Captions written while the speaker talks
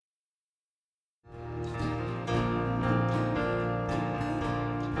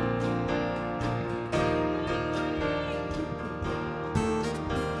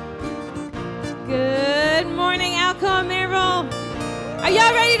y'all come, Maryville? Are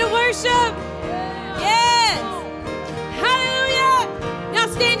y'all ready to worship? Yes. Hallelujah. Y'all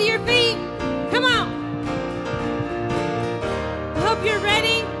stand to your feet. Come on. I hope you're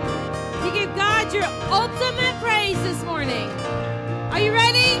ready to give God your ultimate praise this morning. Are you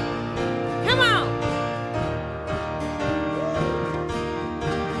ready? Come on.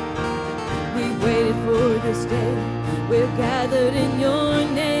 We waited for this day. We're gathered in your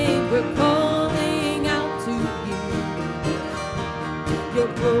name. We're calling out to you. Your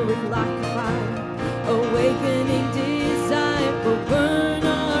glory like a fire, awakening desire will burn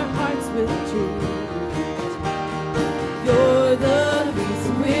our hearts with truth. You're the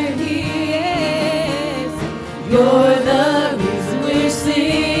reason we're here. You're the reason we're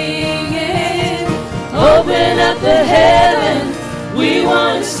singing. Open up the heavens, we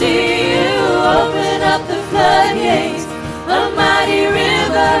want to see you. Open up the floodgates, a mighty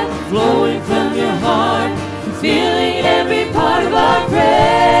river flowing from your heart, filling every part of our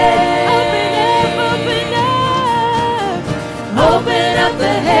praise. Open up, open up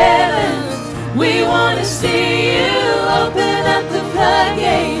the heavens, we want to see you. Open up the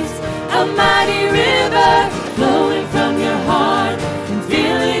floodgates, a mighty river flowing from your heart,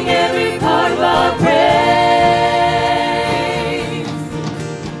 filling every part of our praise.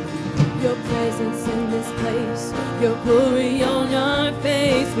 Your presence in this place, your glory on our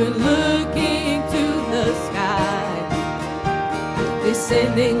face, we're looking to the sky,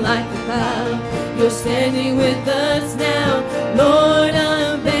 descending like a cloud. You're standing with us now, Lord,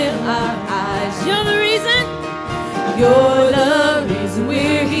 unveil our eyes. You're the reason, you're the reason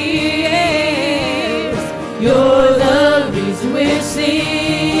we're here. You're the reason we're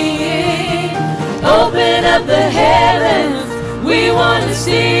singing. Open up the heavens, we want to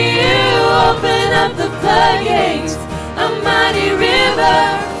see you. Open up the floodgates, a mighty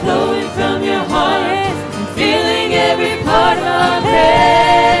river flowing from your heart, filling every part of our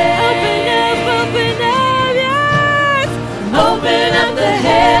praise. Open up, yes. Open up the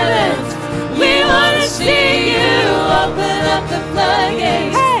heavens, we want to see you. Open up the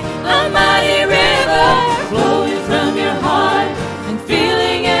floodgates, a mighty river flowing from your heart and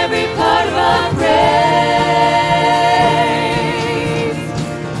filling every part of our praise.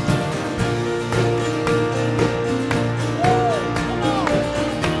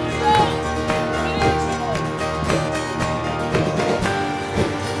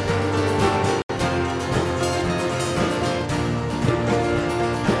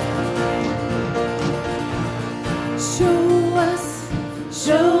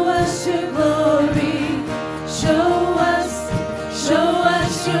 Show us your glory. Show us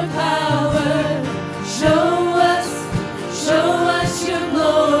your power. Show us your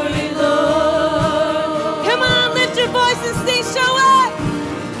glory, Lord. Come on, lift your voice and sing, show up.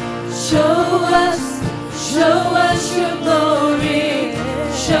 Show us your glory.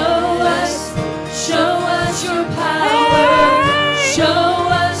 Show us your power. Show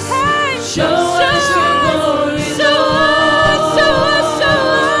us your glory, Lord.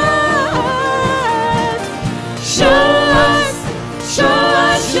 Show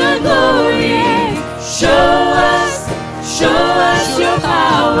us your glory. Show us your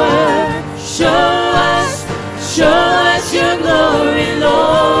power. Show us your glory,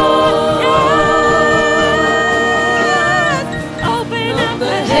 Lord. Open up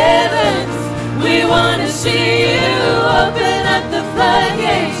the heavens, we want to see you. Open up the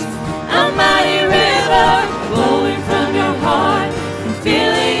floodgates, a mighty river flowing from your heart,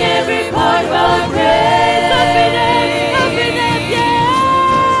 filling every part of our praise. Open up,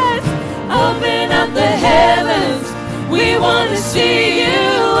 yes. Open up the heavens, we want to see you.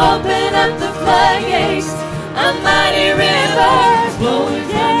 Open up the floodgates, a mighty river flowing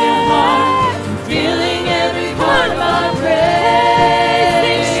from your heart, filling every part of our praise.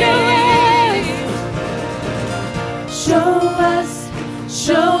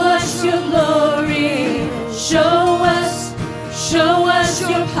 Show us your glory. Show us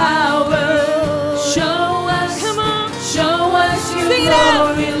your power. Show us your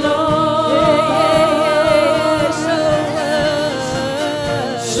glory, Lord.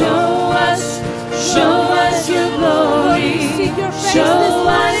 Show us your glory. Show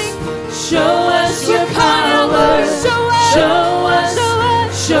us your power. Show us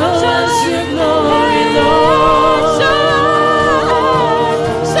your glory, Lord.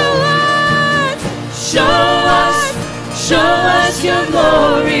 Show us your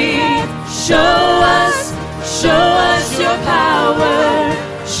glory. Show us your power.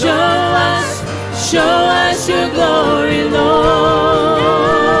 Show us your glory, Lord.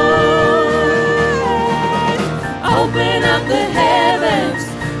 Open up the heavens,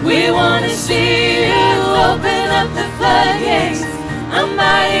 we want to see you. Open up the floodgates, a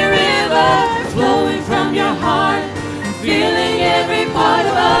mighty river flowing from your heart, filling every part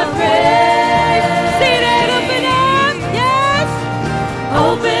of our praise. Say that, open up, yes.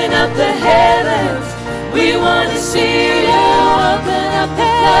 Open up the heavens, we want to see you. Open up the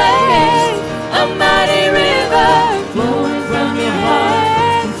floodgates, a mighty river flowing from your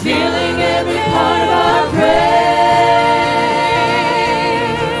heart, filling every part of our praise.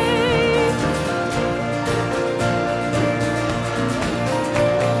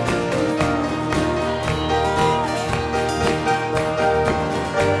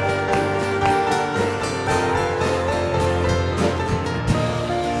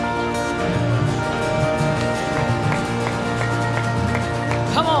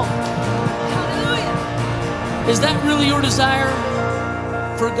 Is that really your desire?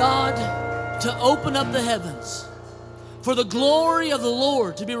 For God to open up the heavens, for the glory of the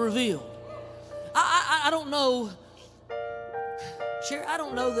Lord to be revealed? I don't know, Sherry, I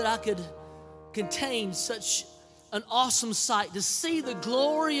don't know that I could contain such an awesome sight, to see the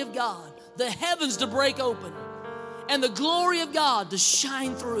glory of God, the heavens to break open, and the glory of God to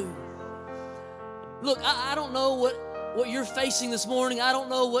shine through. Look, I don't know what you're facing this morning. I don't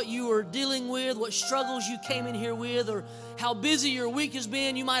know what you are dealing with, what struggles you came in here with, or how busy your week has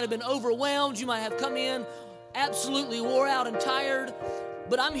been. You might have been overwhelmed. You might have come in absolutely wore out and tired.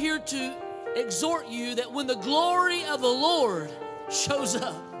 But I'm here to exhort you that when the glory of the Lord shows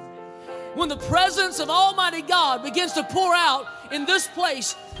up, when the presence of Almighty God begins to pour out in this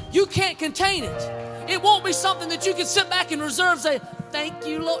place, you can't contain it. It won't be something that you can sit back and reserve and say, thank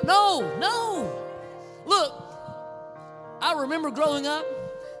you, Lord. No. Look, I remember growing up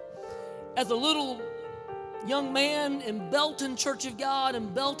as a little young man in Belton Church of God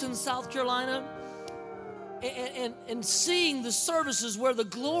in Belton, South Carolina, and seeing the services where the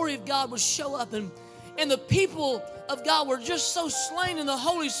glory of God would show up, and the people of God were just so slain in the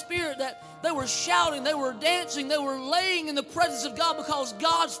Holy Spirit that they were shouting, they were dancing, they were laying in the presence of God because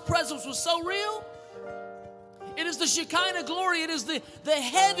God's presence was so real. It is the Shekinah glory, it is the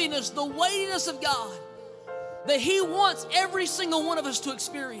heaviness, the weightiness of God that He wants every single one of us to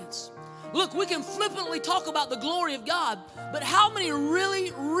experience. Look, we can flippantly talk about the glory of God, but how many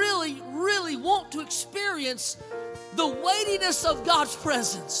really, really, really want to experience the weightiness of God's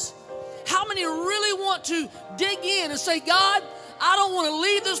presence? How many really want to dig in and say, God, I don't want to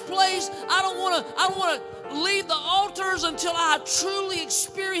leave this place. I don't want to leave the altars until I truly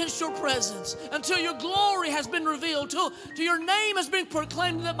experience your presence, until your glory has been revealed, till your name has been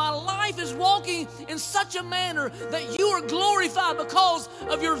proclaimed, that my life is walking in such a manner that you are glorified because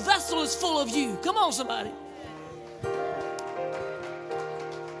of your vessel is full of you. Come on, somebody.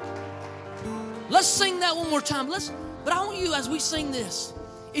 Let's sing that one more time. But I want you, as we sing this,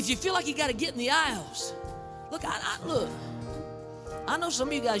 if you feel like you got to get in the aisles, look, I know some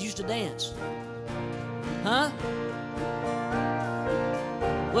of you guys used to dance. Huh?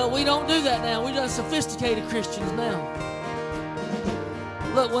 Well, we don't do that now. We're just sophisticated Christians now.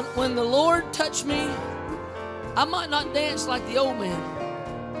 Look, when the Lord touched me, I might not dance like the old man,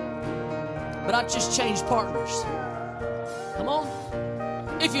 but I just changed partners. Come on.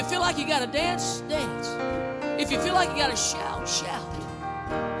 If you feel like you got to dance, dance. If you feel like you got to shout, shout.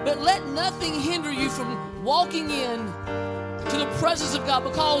 But let nothing hinder you from walking in to the presence of God,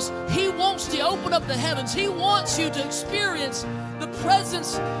 because He wants to open up the heavens. He wants you to experience the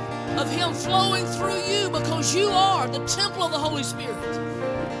presence of Him flowing through you, because you are the temple of the Holy Spirit.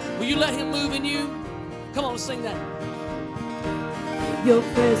 Will you let Him move in you? Come on, let's sing that. Your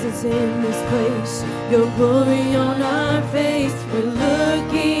presence in this place, your glory on our face. We're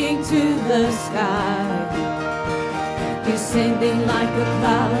looking to the sky. You're standing like a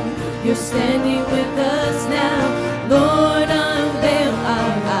cloud. You're standing with us now. Lord, unveil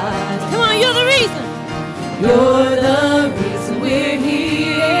our eyes. Come on, you're the reason. You're the reason we're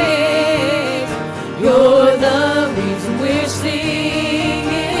here. You're the reason we're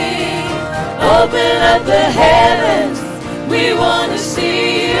singing. Open up the heavens, we want to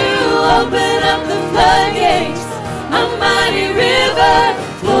see you. Open up the floodgates, a mighty river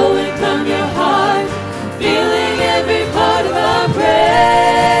flowing from your heart, filling every part of our praise.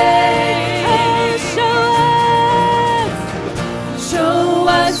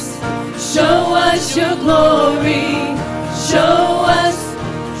 Show us your glory. Show us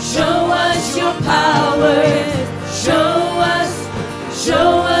your power.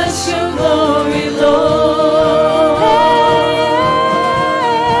 Show us your glory, Lord.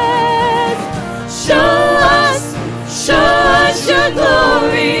 Show us your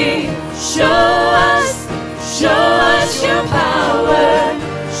glory. Show us your power.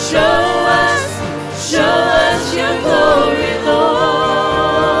 Show us your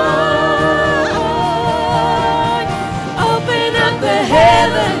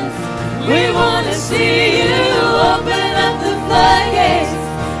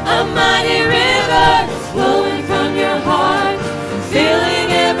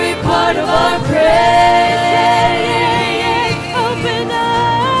part of our praise.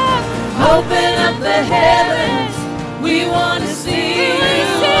 Open up the heavens. We want to see you.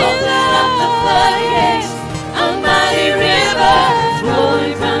 Open up the floodgates. A mighty river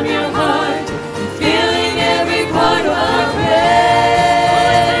flowing from your heart, filling every part of our praise.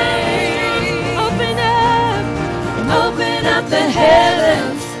 Open up the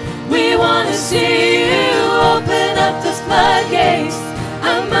heavens. We want to see you. Open up the floodgates.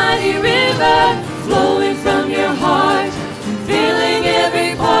 A mighty river flowing from your heart, filling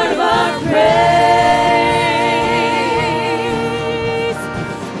every part of our praise.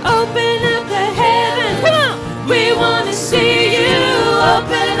 Open up the heavens. Come on. We want to see you.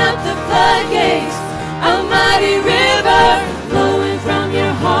 Open up the floodgates. A mighty river flowing from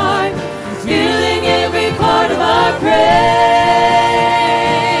your heart, filling every part of our praise.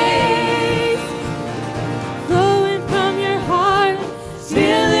 Flowing from your heart,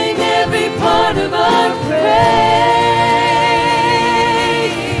 filling every part of our praise.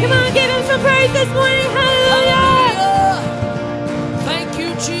 Come on, give him some praise this morning. Hallelujah. Thank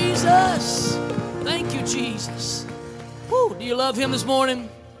you, Jesus. Thank you, Jesus. Woo, do you love him this morning?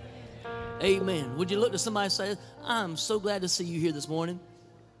 Amen. Would you look to somebody and say, I'm so glad to see you here this morning.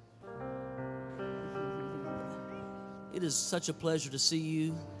 It is such a pleasure to see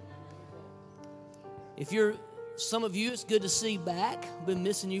you. If you're some of you, it's good to see you back. I've been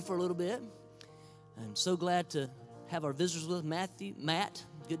missing you for a little bit. I'm so glad to have our visitors with us. Matt,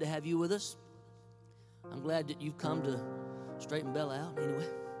 good to have you with us. I'm glad that you've come to straighten Bella out anyway.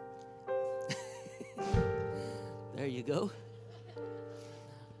 There you go.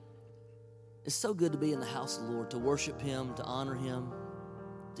 It's so good to be in the house of the Lord, to worship him, to honor him,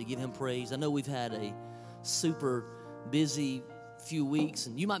 to give him praise. I know we've had a super busy few weeks,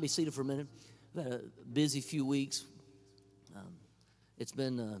 and you might be seated for a minute. We've had a busy few weeks. It's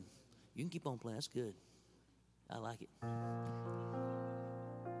been, you can keep on playing, that's good. I like it.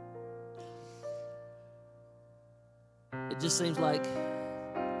 It just seems like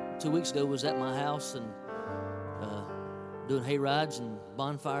 2 weeks ago was at my house and doing hay rides and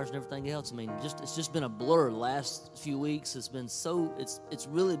bonfires and everything else. I mean, it's just been a blur the last few weeks. It's been so, it's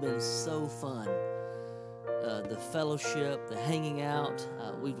really been so fun. The fellowship, the hanging out,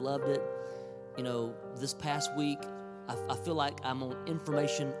 we've loved it. You know, this past week, I feel like I'm on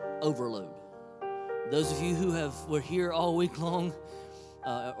information overload. Those of you who were here all week long,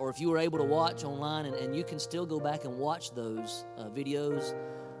 or if you were able to watch online, and you can still go back and watch those videos,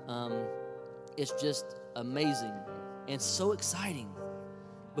 it's just amazing and so exciting,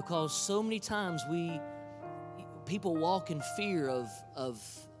 because so many times people walk in fear of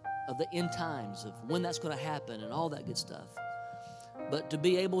the end times, of when that's going to happen and all that good stuff. But to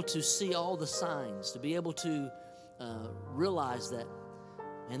be able to see all the signs, to be able to realize that,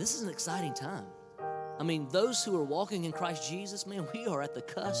 man, this is an exciting time. I mean, those who are walking in Christ Jesus, man, we are at the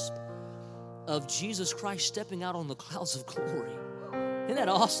cusp of Jesus Christ stepping out on the clouds of glory. Isn't that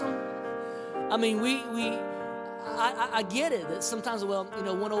awesome? I mean, I get it that sometimes, well, you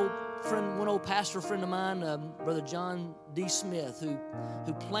know, one old pastor friend of mine, Brother John D. Smith,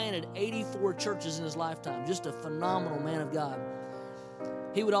 who planted 84 churches in his lifetime, just a phenomenal man of God.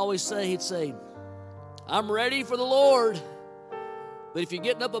 He would always say, he'd say, I'm ready for the Lord, but if you're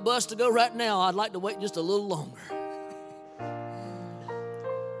getting up a bus to go right now, I'd like to wait just a little longer.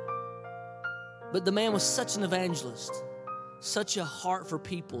 But the man was such an evangelist, such a heart for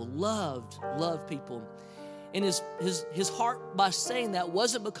people, loved people. And his heart by saying that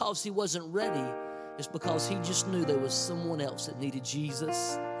wasn't because he wasn't ready. It's because he just knew there was someone else that needed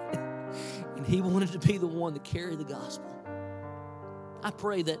Jesus. And he wanted to be the one to carry the gospel. I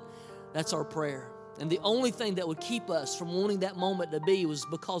pray that that's our prayer. And the only thing that would keep us from wanting that moment to be was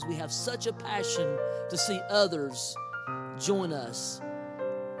because we have such a passion to see others join us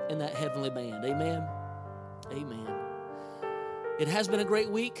in that heavenly band. Amen? Amen. It has been a great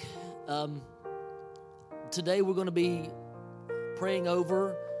week. Today we're going to be praying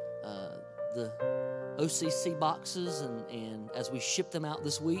over the OCC boxes and as we ship them out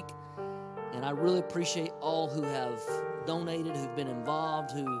this week. And I really appreciate all who have donated, who've been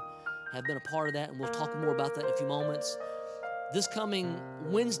involved, who have been a part of that, and we'll talk more about that in a few moments. This coming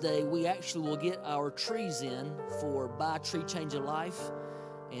Wednesday, we actually will get our trees in for Buy a Tree, Change a Life.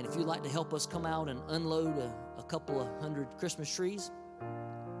 And if you'd like to help us come out and unload a couple of hundred Christmas trees,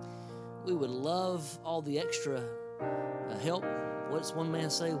 we would love all the extra help. What's one man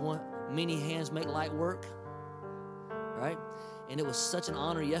say? Many hands make light work, right? And it was such an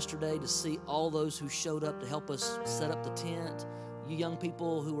honor yesterday to see all those who showed up to help us set up the tent. You young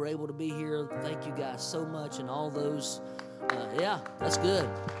people who were able to be here, thank you guys so much. And all those, yeah, that's good.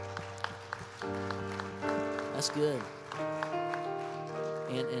 That's good.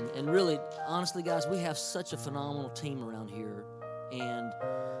 And really, honestly, guys, we have such a phenomenal team around here, and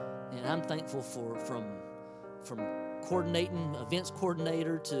I'm thankful from coordinating, events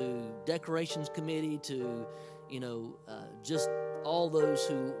coordinator to decorations committee to, just all those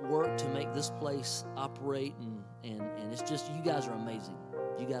who work to make this place operate, and it's just, you guys are amazing.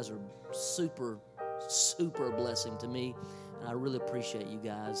 You guys are super a blessing to me, and I really appreciate you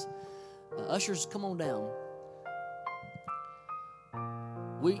guys. Ushers, come on down.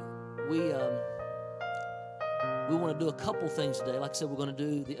 We want to do a couple things today. Like I said, we're going to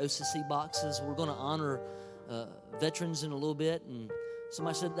do the OCC boxes. We're going to honor veterans in a little bit. And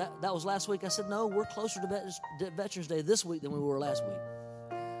somebody said that was last week. I said, no, we're closer to Veterans Day this week than we were last week.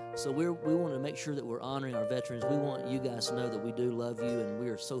 So we want to make sure that we're honoring our veterans. We want you guys to know that we do love you, and we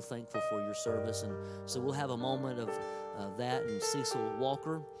are so thankful for your service. And so we'll have a moment of that. And Cecil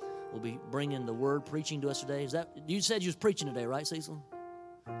Walker will be bringing the word, preaching to us today. You said you was preaching today, right, Cecil?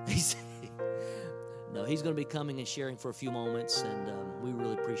 No, he's going to be coming and sharing for a few moments, and we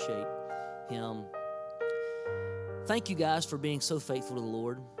really appreciate him. Thank you guys for being so faithful to the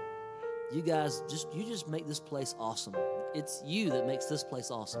Lord. You guys, you just make this place awesome. It's you that makes this place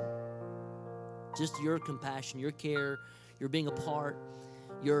awesome. Just your compassion, your care, your being a part,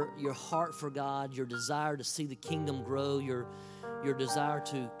 your heart for God, your desire to see the kingdom grow, your desire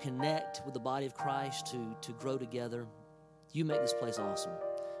to connect with the body of Christ, to grow together. You make this place awesome,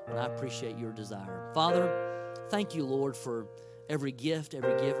 and I appreciate your desire. Father, thank you, Lord, for every gift,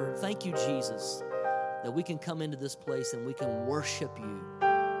 every giver. Thank you, Jesus, that we can come into this place and we can worship you.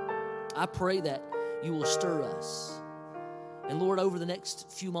 I pray that you will stir us. And Lord, over the next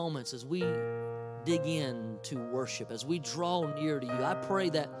few moments, as we dig in to worship, as we draw near to you, I pray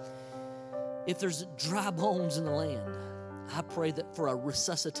that if there's dry bones in the land, I pray that for a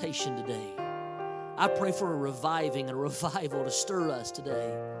resuscitation today. I pray for a reviving and a revival to stir us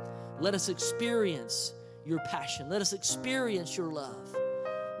today. Let us experience your passion. Let us experience your love.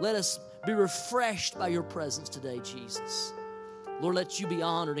 Let us be refreshed by your presence today, Jesus. Lord, let you be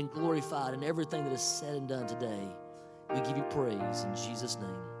honored and glorified in everything that is said and done today. We give you praise in Jesus' name.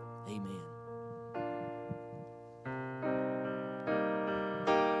 Amen.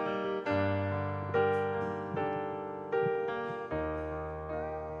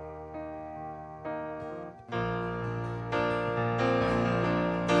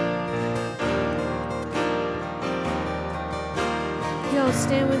 Y'all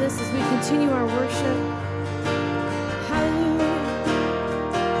stand with us as we continue our worship.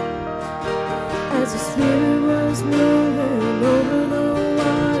 As the Spirit was moving over the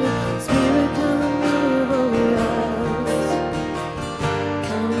water, Spirit, come move over us.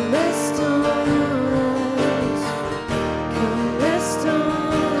 Come rest on us. Come rest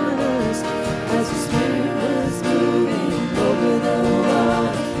on us. As the Spirit was moving over the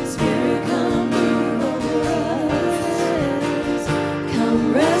water, Spirit, come move over us. Come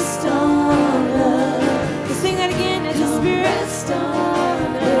rest on us.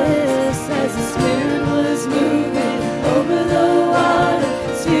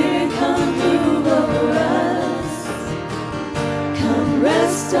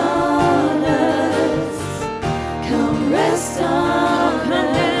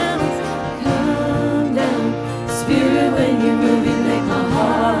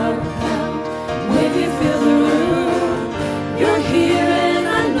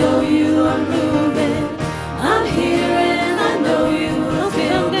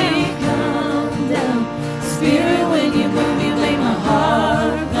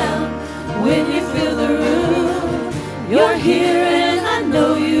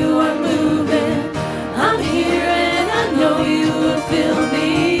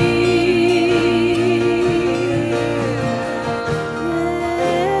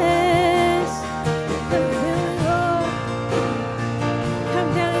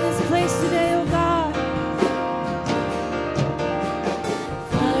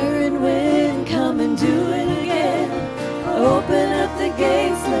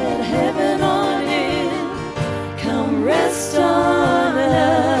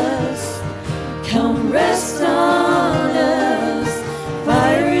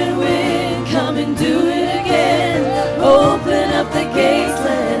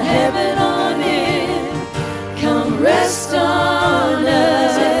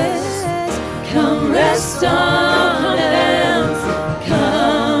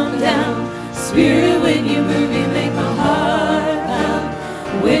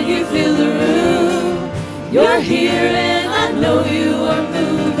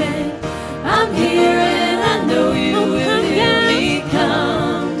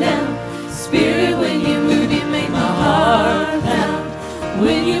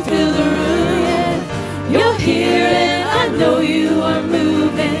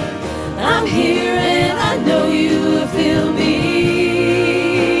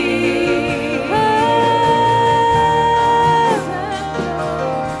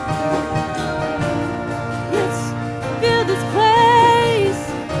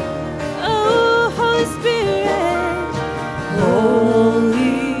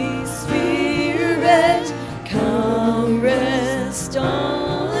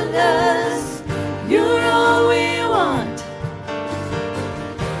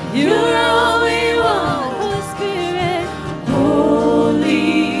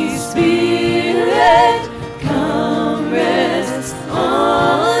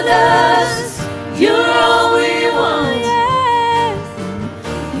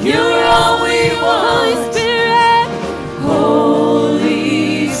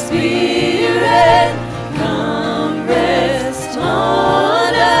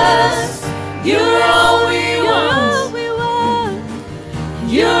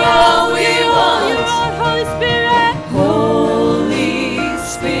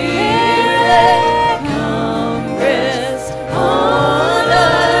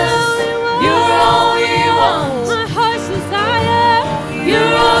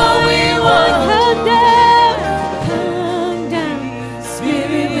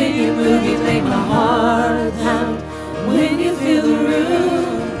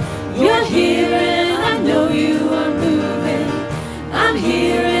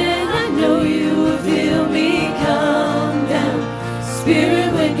 Spirit,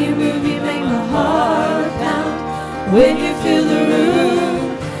 when you move, you make my heart pound. When you fill the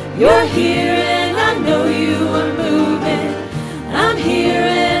room, you're here and I know you are moving. I'm here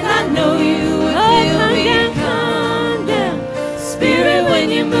and I know you will feel me. Come down. Spirit, when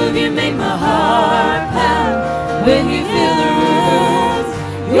you move, you make my heart pound. When you fill the room,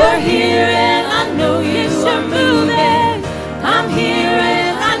 you're here and I know you are moving. I'm here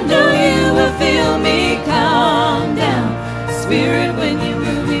and I know you will feel me. Come down. Spirit, when you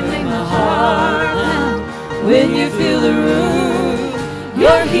move, you make my heart pound. When you fill the room,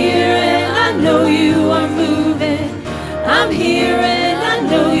 you're here and I know you are moving. I'm here and I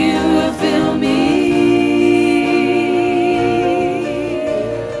know you will feel me.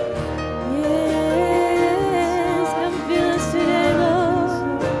 Yes, come feel us today,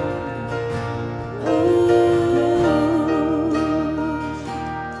 Lord. Oh,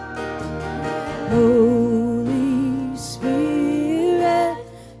 Holy Spirit,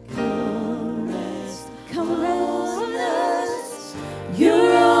 come rest on us.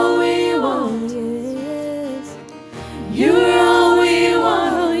 You're all we want, yes. You're all we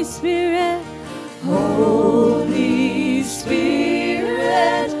want, Holy Spirit. Holy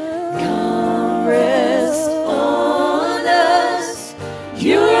Spirit, come rest on us.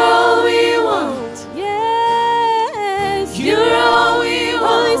 You're all we want, yes. You're all we want,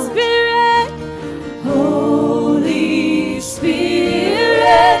 Holy Spirit. Holy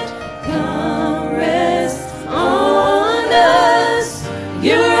Spirit, come rest on us.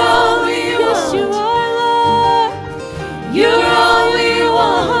 You're all we want. Yes, you are, Lord. You're all we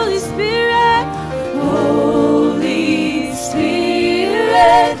want, Holy Spirit. Holy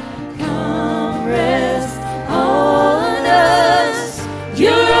Spirit, come rest on us.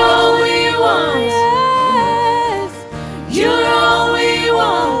 You're all we want. Yes, you're all we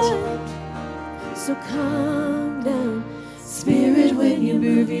want. So come down. Spirit, when you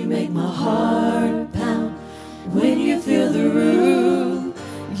move, you make my heart pound. When you fill the room,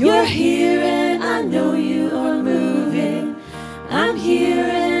 you're here and I know you are moving. I'm here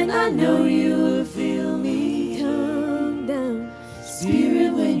and I know you will feel me. Come down.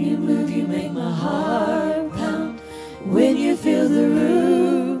 Spirit, when you move, you make my heart pound. When you fill the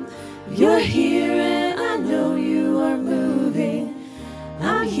room, you're here and I know you are moving.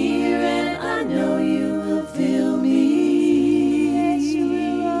 I'm here and I know you will feel me. Yes, you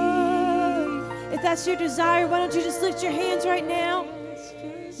will. If that's your desire, why don't you just lift your hands right now?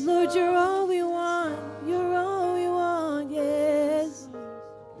 Lord, you're all we want. You're all we want, yes.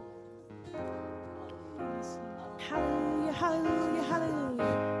 Hallelujah, hallelujah,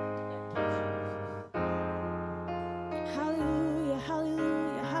 hallelujah. Hallelujah,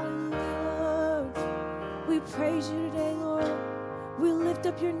 hallelujah, hallelujah, Lord. We praise you today, Lord. We lift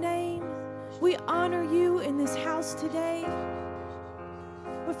up your name. We honor you in this house today.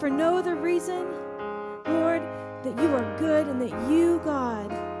 But for no other reason, Lord, that you are good and that you,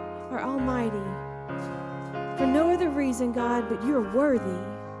 God, are almighty. For no other reason, God, but you are worthy.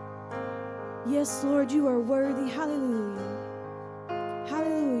 Yes, Lord, you are worthy. Hallelujah.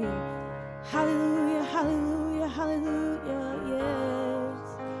 Hallelujah. Hallelujah. Hallelujah. Hallelujah. Yes.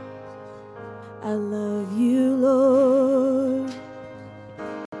 I love you, Lord.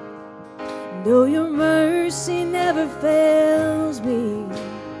 Know your mercy never fails me.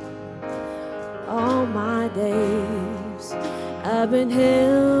 All my days I've been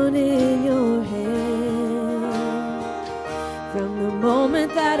held in your hand. From the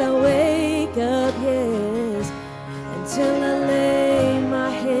moment that I wake up, yes, until I lay my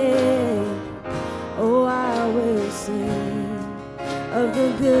head, oh, I will sing of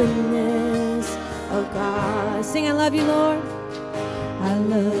the goodness of God. Sing, I love you, Lord. I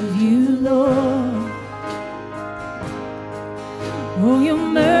love you, Lord. Oh, your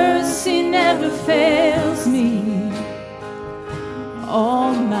mercy never fails me.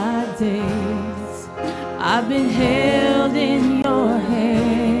 All my days I've been held in your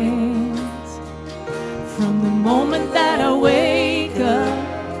hands. From the moment that I wake up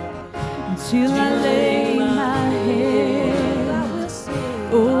until I lay my head,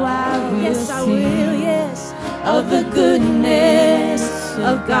 oh, I will yes, sing I will, yes, of the goodness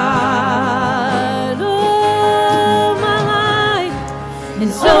of God. Oh, my life,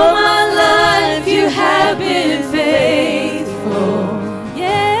 and all my life you have been faithful.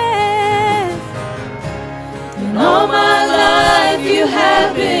 Yes, and all my life you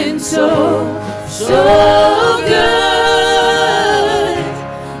have been so good.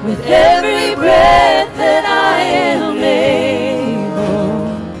 With every breath that I am able,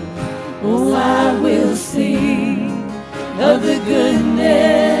 oh, I will sing of the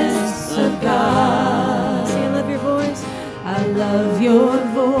goodness of God. See, I love your voice. I love your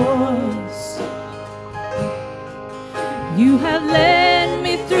voice. You have led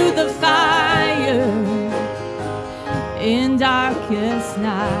me through the fire in darkest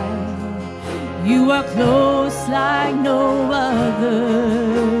night. You are close like no other.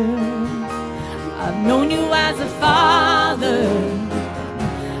 I've known you as a father.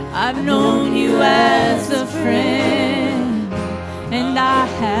 I've known you as a friend. And I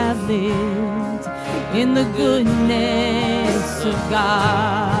have lived in the goodness of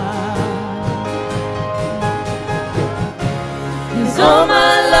God. 'Cause all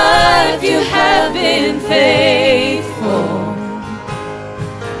my life you have been faithful.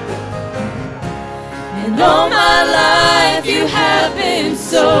 And all my life you have been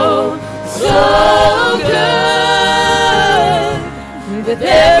so good. With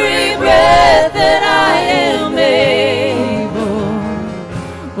every breath that I am able,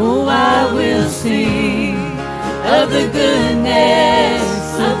 oh, I will sing of the goodness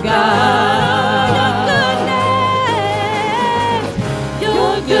of God.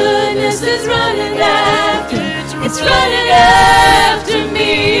 Your goodness is running after, it's running after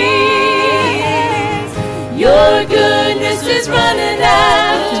me. Your goodness is running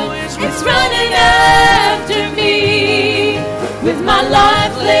after, it's running after me. With my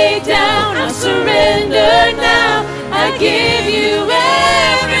life laid down, I surrender now. I give you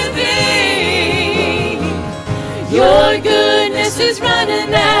everything. Your goodness is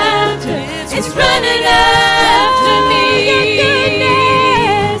running after, it's running after me.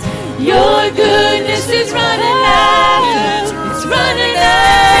 Your goodness is running after, it's running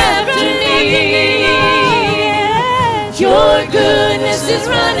after me. Your goodness is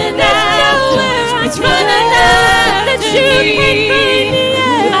running after, it's running after me.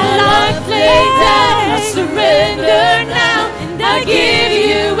 My life laid down, I surrender now, and I give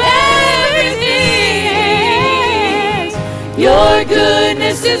you everything. Your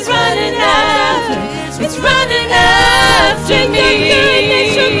goodness is running after, it's running after me.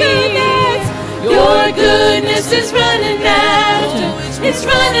 Your goodness is running after, it's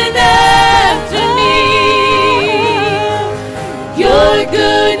running after me. Your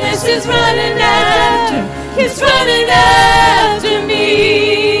goodness is running after, it's running after me.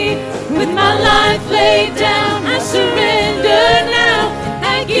 With my life laid down, I surrender now.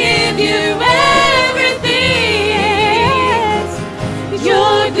 I give you everything.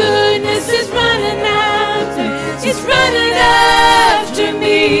 Your goodness is running after, it's running after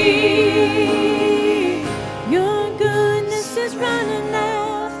me. Your goodness is running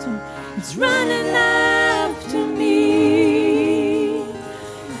after, it's running after me.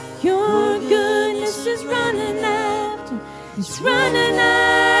 Your goodness is running after, it's running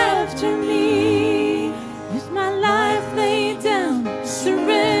after me. With my life laid down,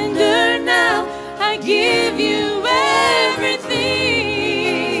 surrender now. I give you everything.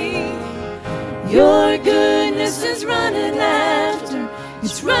 Your goodness is running after,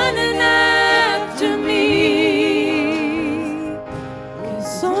 it's running after me.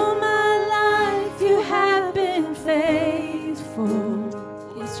 'Cause all my life you have been faithful.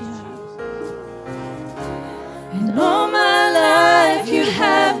 Yes, you have. And all my life you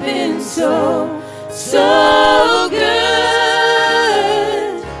have been so good.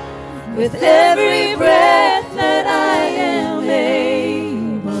 With every breath that I am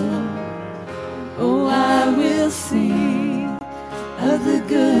able, oh, I will sing of the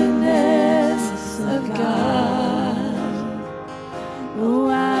goodness of God. Oh,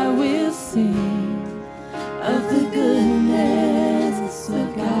 I will sing of the goodness of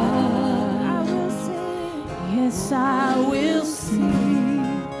God. I will sing. Yes, I will sing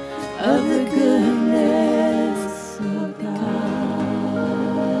of the goodness of God.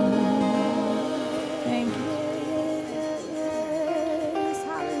 Thank you. Yes,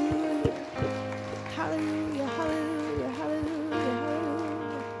 hallelujah. Hallelujah, hallelujah, hallelujah,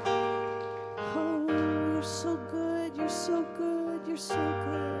 hallelujah. Oh, you're so good, you're so good, you're so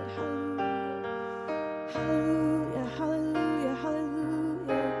good. Hallelujah, hallelujah, hallelujah,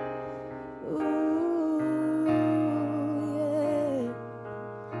 hallelujah. Ooh, yeah.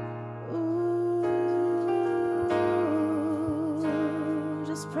 Ooh,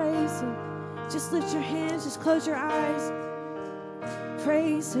 just praise Him. Just lift your hands, just close your eyes.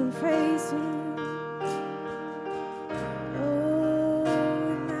 Praise Him, praise Him. Oh,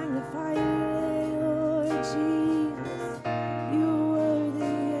 we magnify you today, Lord Jesus. You're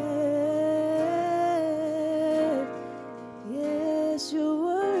worthy, yes, you're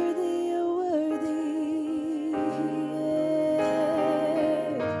worthy, you're worthy,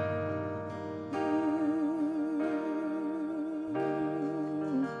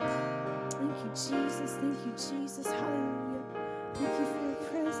 Thank you, Jesus, hallelujah. Thank you,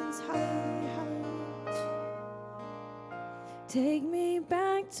 Jesus. Hallelujah, hallelujah. Take me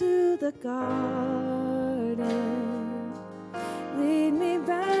back to the garden. Lead me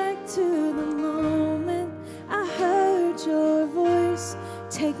back to the moment I heard your voice.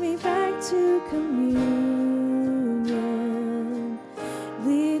 Take me back to communion.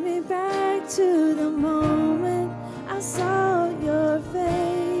 Lead me back to the moment I saw your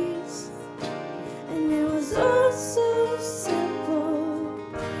face. And it was all so simple.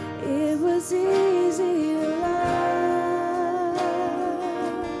 It was easy to love.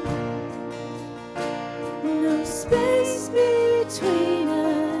 No space between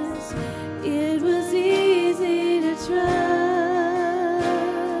us. It was easy to trust.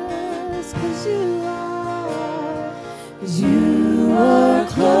 'Cause you are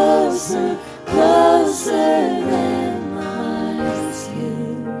closer, closer than my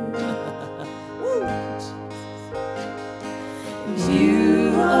skin.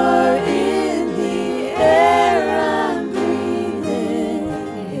 You are in the air I'm breathing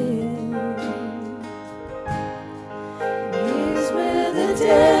in. Here's where the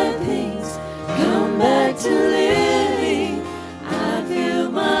dead things come back to living. I feel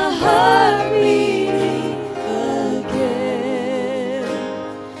my heart beating again.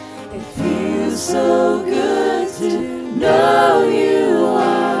 It feels so good to know you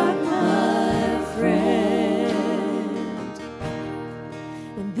are my friend.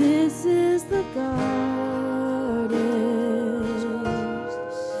 And this is the garden.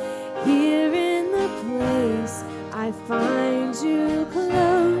 Here in the place I find you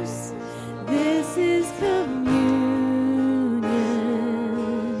close. This is communion.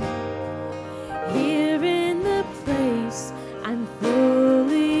 Here in the place I'm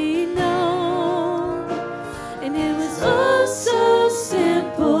fully known. And it was all so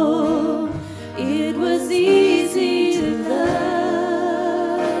simple. It was easy to love.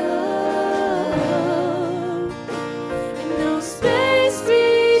 And no space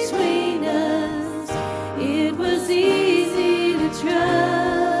between us. It was easy to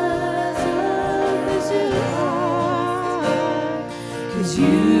trust. 'Cause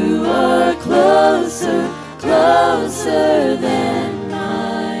you are closer, closer than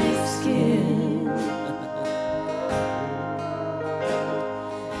my skin.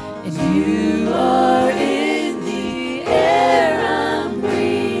 And you are in the air I'm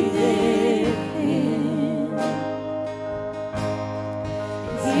breathing in.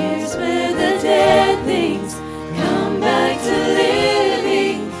 Here's where the dead things come back to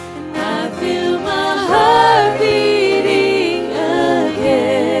living. And I feel my heart beating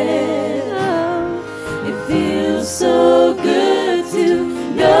again. Oh, it feels so good to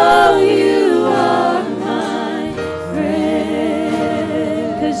know you are my friend.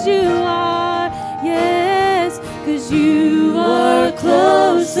 'Cause you are, yes, 'cause you are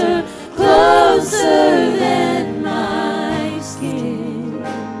closer, closer than my skin.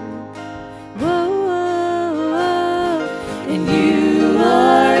 Whoa, whoa, whoa. And you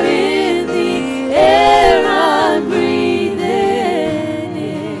are in the air I'm breathing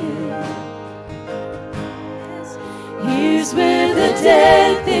in. Here's where the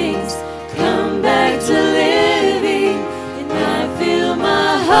dead things come back to living. And I feel my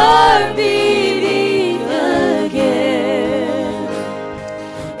heart beating again.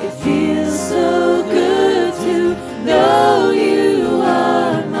 It feels so good to know you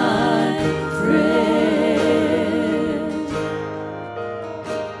are my friend.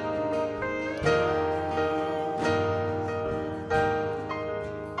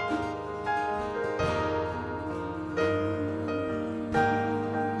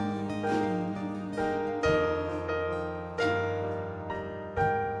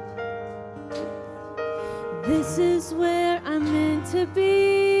 This is where I'm meant to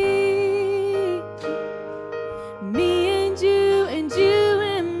be. Me and you and you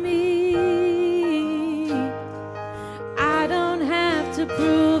and me. I don't have to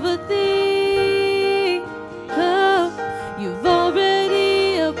prove a thing. Oh, you've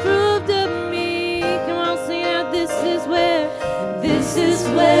already approved of me. Come on, sing out. This is where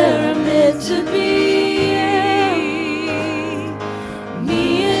I'm meant to be. Me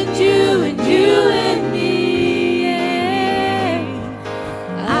and you and you and me.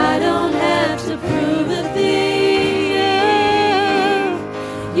 I don't have to prove a thing.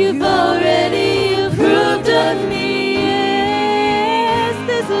 You've already approved of me. Yes,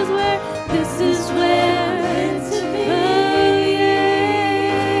 this is where I'm meant to be. Oh,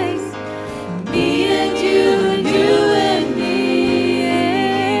 yes. Me and you and you and me.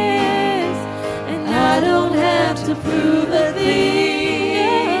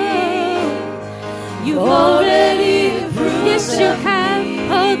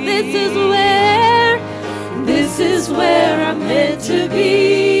 This is where I'm meant to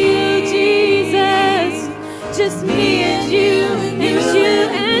be, Jesus. Just me and you and me,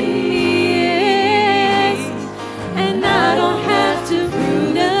 yes. And I don't have to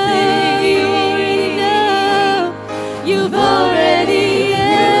prove nothing. You already know. You've already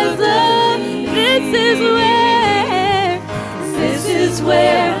answered. This is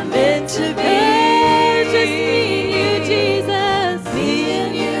where I'm meant to be. Just me and you, Jesus. Me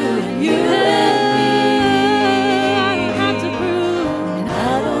and you and you and me. I don't have to prove, and I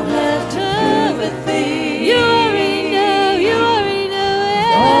don't have to prove a thing. You already know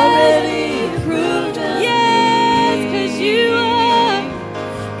it. Already proved it. Yes, 'cause you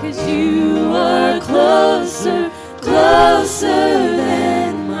are closer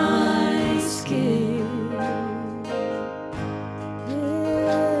than my skin.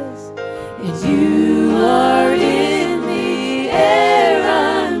 Yes, and you are in the air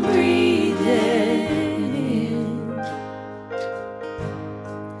I'm breathing in.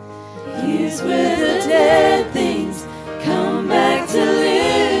 Here's where the dead things come back to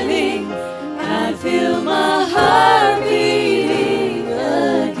living. I feel my heart beating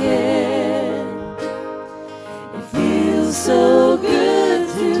again. It feels so good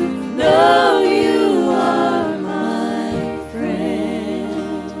to know you are my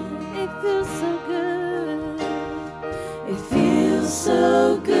friend. It feels so good. It feels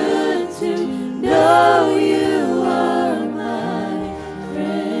so good to know you are my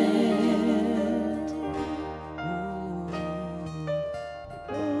friend.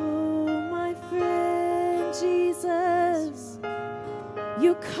 Oh, my friend Jesus,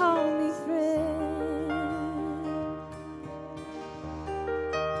 you call me friend.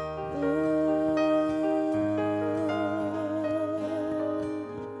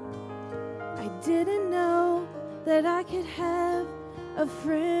 I didn't know that I could have a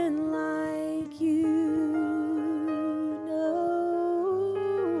friend like you. No,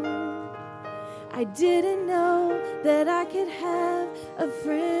 I didn't know that I could have a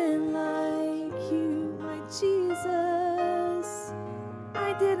friend like you, my Jesus.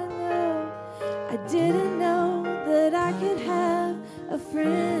 I didn't know that I could have a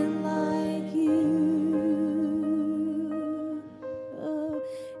friend like you. Oh,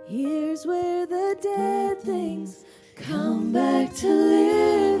 here's where the dead things come back to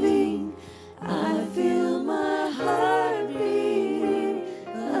living. I feel my heart beating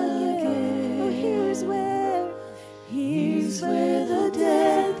again. Oh, here's where the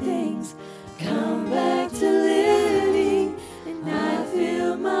dead things come back to living, and I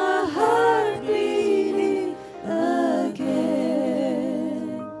feel my heart beating again.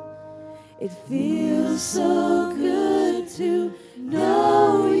 It feels so good to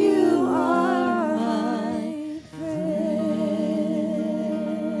know you are my friend.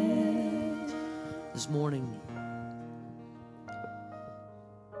 This morning,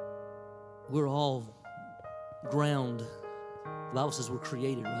 we're all ground. The Bible says we're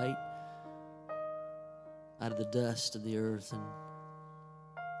created, right? Out of the dust of the earth. And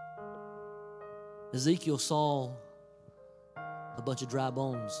Ezekiel saw a bunch of dry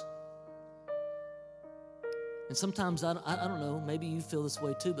bones. And sometimes, I don't know, maybe you feel this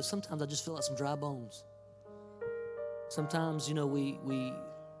way too, but sometimes I just feel like some dry bones. Sometimes, you know,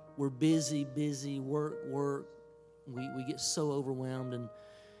 we're busy, work. We get so overwhelmed and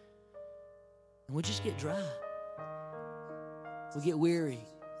we just get dry. We get weary.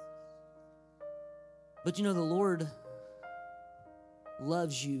 But you know, the Lord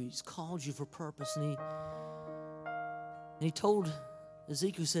loves you. He's called you for purpose. And he told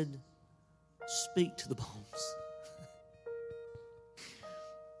Ezekiel, said, speak to the bones.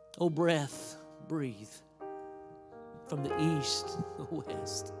 Oh, breath, breathe. From the east, the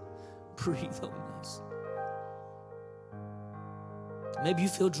west, breathe on us. Maybe you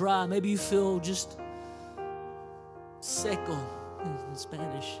feel dry. Maybe you feel just seco in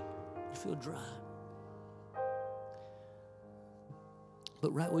Spanish. You feel dry.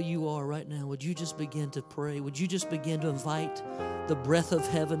 But right where you are right now, would you just begin to pray? Would you just begin to invite the breath of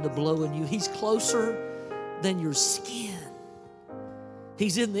heaven to blow in you? He's closer than your skin.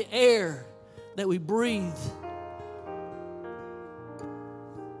 He's in the air that we breathe.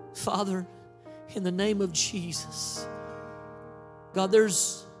 Father, in the name of Jesus, God,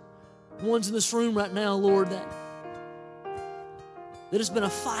 there's ones in this room right now, Lord, that it's been a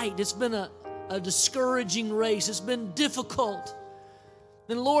fight. It's been a discouraging race. It's been difficult.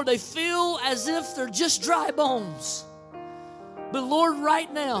 And Lord, they feel as if they're just dry bones. But Lord,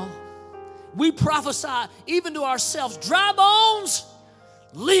 right now, we prophesy even to ourselves, dry bones,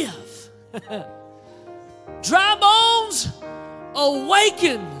 live. Dry bones,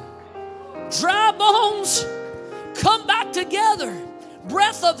 Awaken. Dry bones, come back together.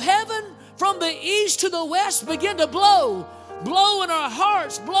 Breath of heaven from the east to the west, begin to blow. Blow in our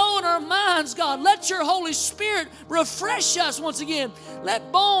hearts, blow in our minds, God. Let your Holy Spirit refresh us once again.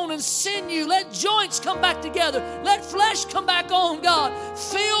 Let bone and sinew, let joints come back together. Let flesh come back on, God.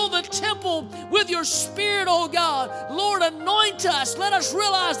 Fill the temple with your Spirit, oh God. Lord, anoint us. Let us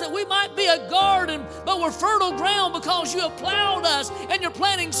realize that we might be a garden, but we're fertile ground because you have plowed us and you're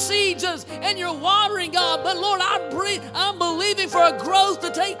planting seeds and you're watering, God. But Lord, I'm believing for a growth to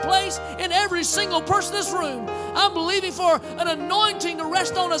take place in every single person in this room. I'm believing for an anointing to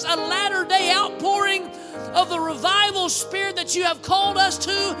rest on us, a latter-day outpouring of the revival spirit that you have called us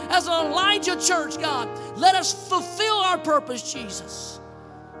to as an Elijah church, God. Let us fulfill our purpose, Jesus.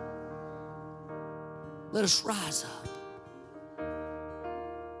 Let us rise up.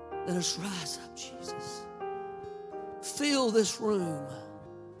 Let us rise up, Jesus. Fill this room.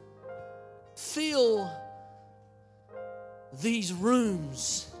 Fill these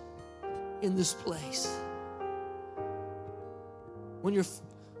rooms in this place. When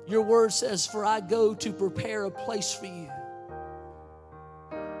your word says, for I go to prepare a place for you.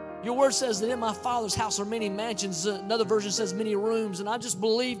 Your word says that in my Father's house are many mansions. Another version says many rooms. And I just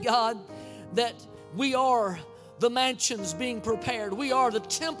believe, God, that we are the mansions being prepared. We are the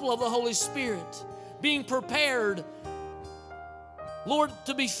temple of the Holy Spirit being prepared, Lord,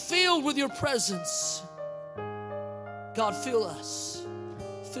 to be filled with your presence. God, fill us.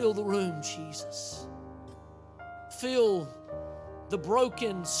 Fill the room, Jesus. Fill the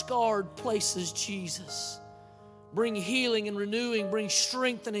broken, scarred places, Jesus. Bring healing and renewing. Bring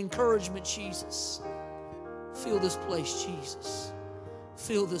strength and encouragement, Jesus. Fill this place, Jesus.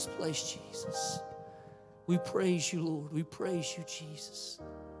 Fill this place, Jesus. We praise you, Lord. We praise you, Jesus.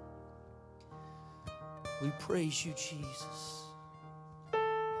 We praise you, Jesus.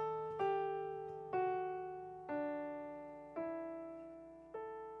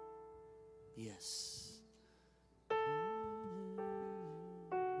 Yes.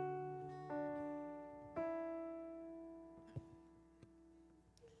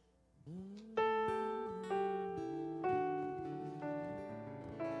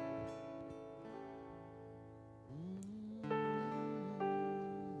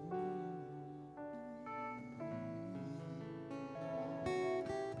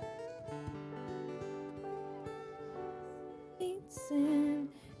 And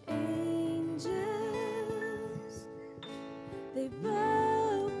angels, they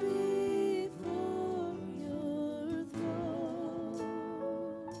bow before your throne.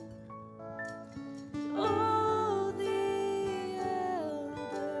 All the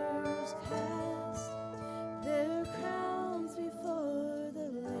elders cast their crowns before the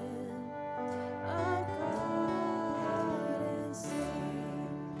Lamb of God and sing,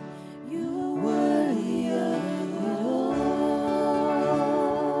 you are worthy of it all.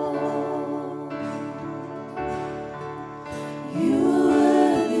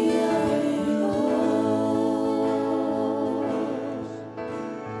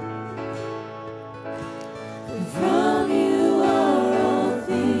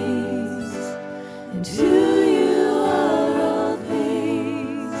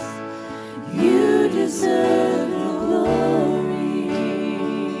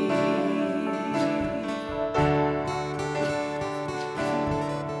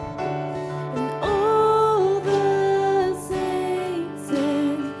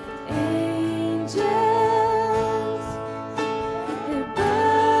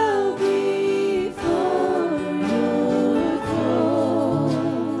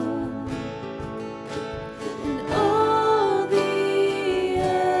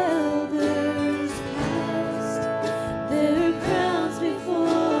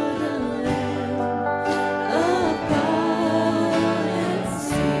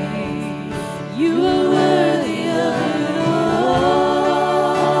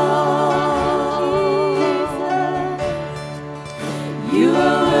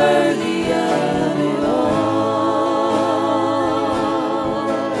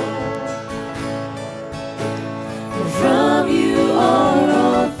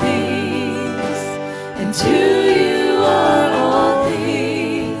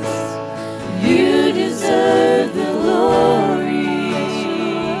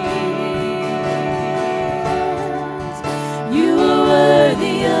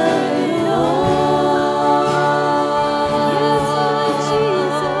 Worthy of it all. Yes, Lord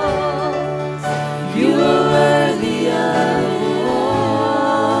Jesus.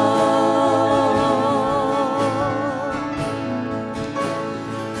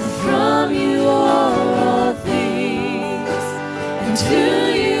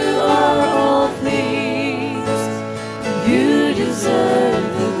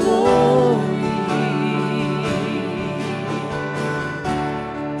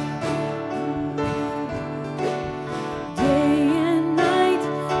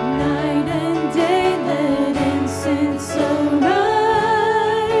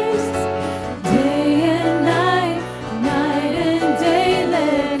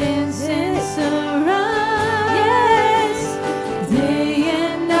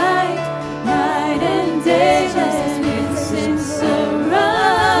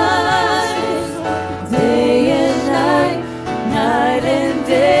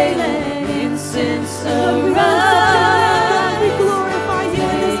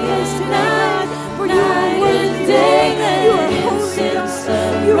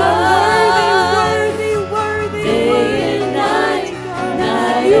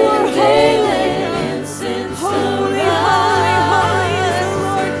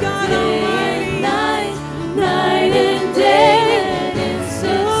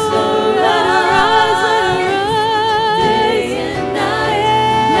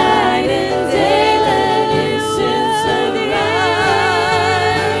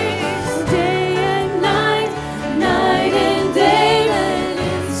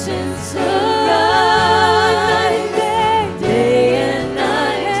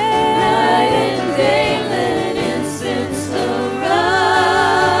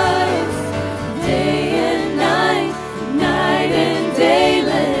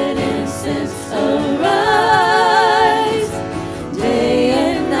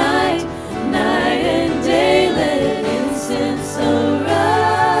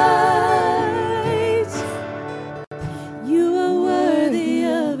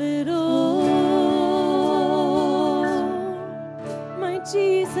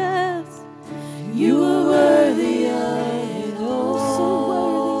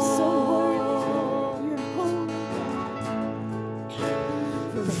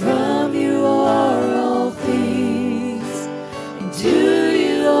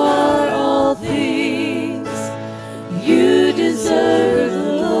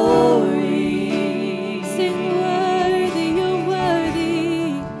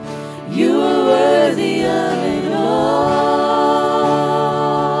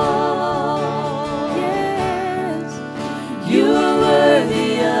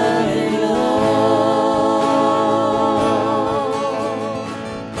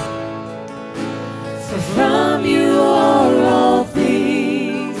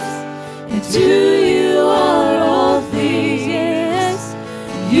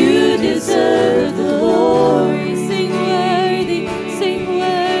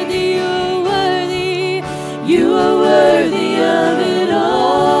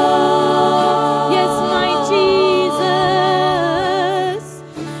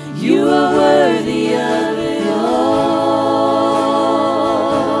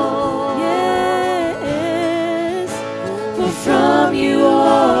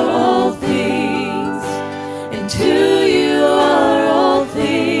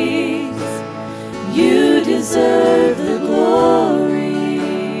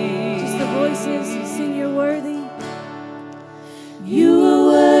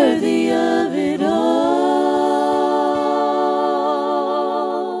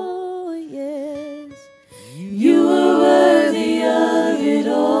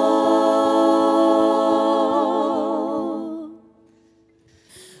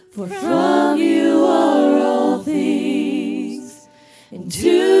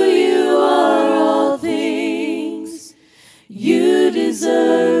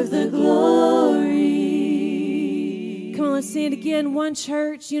 One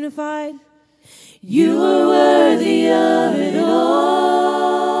church, unified. You are worthy of it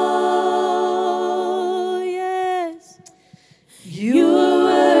all. Yes. You are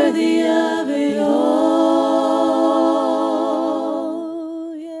worthy of it all.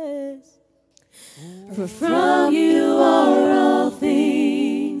 Yes. For from you are all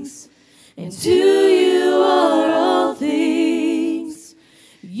things, and to you are all things.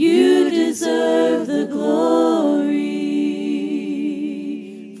 You deserve the glory.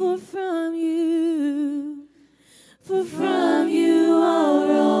 For from you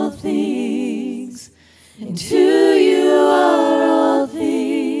are all things, and to you are all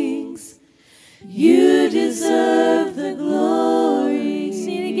things. You deserve the glory.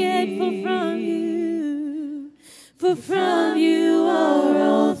 Sing it again. For from you are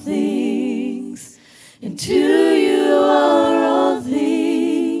all things, and to you are all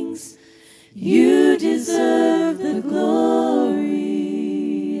things. You deserve the glory.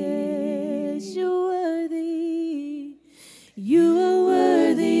 Yes, you're worthy. You are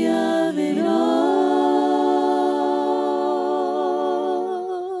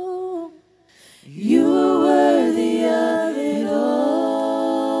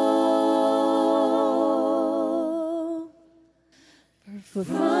For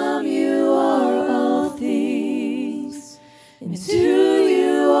from you are all things, and to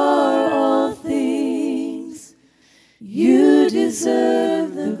you are all things. You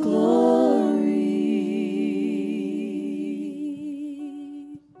deserve the glory.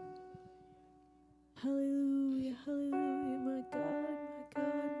 Hallelujah, hallelujah, my God, my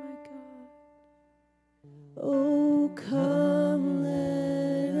God, my God. Oh, come,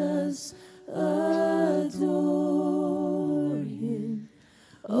 let us adore him.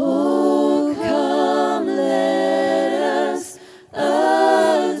 Oh, come, let us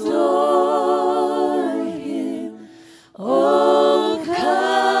adore him. Oh,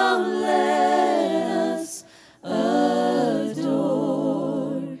 come, let us adore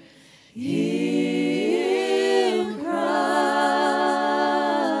him, Christ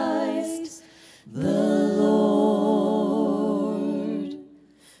the Lord.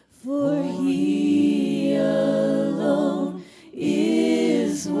 For he alone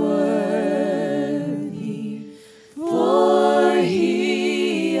is worthy. For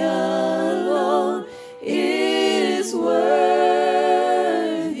he alone is worthy.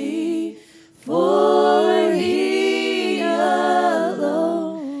 For he alone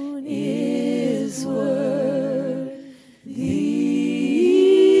is worthy.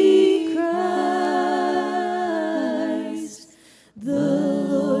 Christ the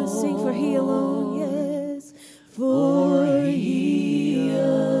Lord. Sing, for he alone, yes. For he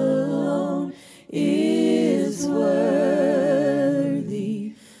alone is worthy.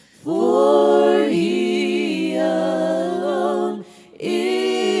 For he alone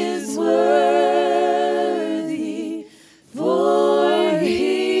is worthy. For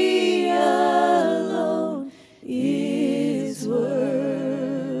he alone is worthy.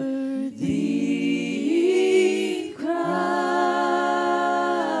 Christ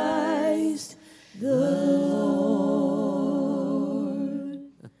the Lord.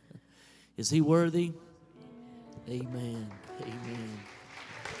 Is he worthy? Amen. Amen.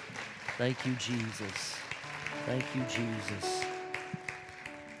 Thank you, Jesus. Thank you, Jesus.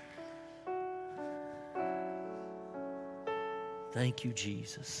 Thank you,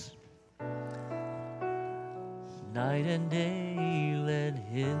 Jesus. Night and day let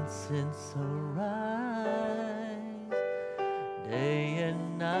incense arise. Day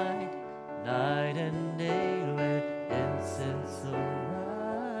and night, night and day let incense arise.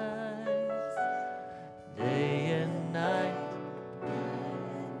 Day and night,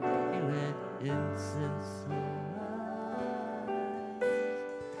 let incense arise.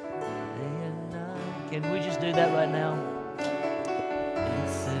 Day and night. Can we just do that right now?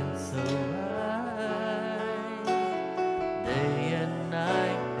 Incense arise. Day and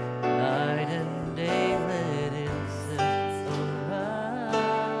night, night and day let incense arise.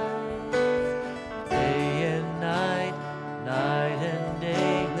 Day and night, night and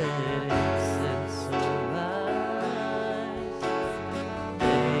day let incense arise.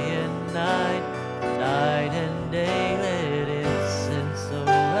 Day and night, night and day let incense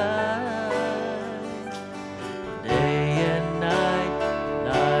arise. Day and night,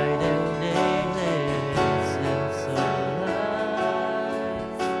 night and day let incense arise.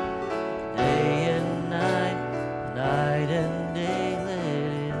 Day and night, night and day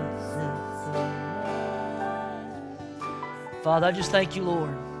let incense arise. Father, I just thank you,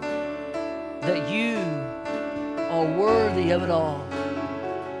 Lord, that you are worthy of it all.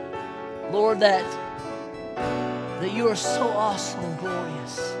 Lord, that you are so awesome and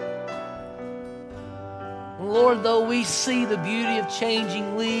glorious. Lord, though we see the beauty of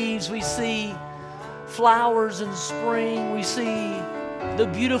changing leaves, we see flowers in spring, we see the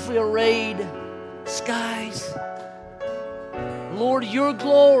beautifully arrayed skies. Lord, your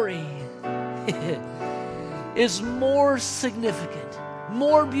glory is more significant,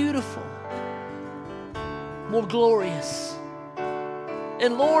 more beautiful, more glorious.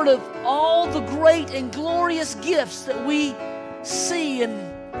 And Lord, of all the great and glorious gifts that we see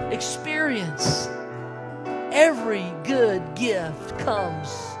and experience, every good gift comes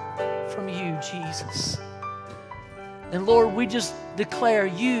from you, Jesus. And Lord, we just declare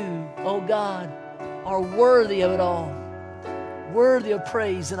you, oh God, are worthy of it all, worthy of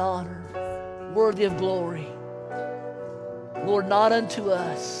praise and honor, worthy of glory. Lord, not unto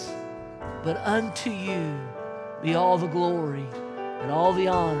us, but unto you be all the glory and all the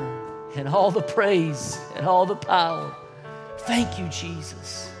honor and all the praise and all the power. Thank you,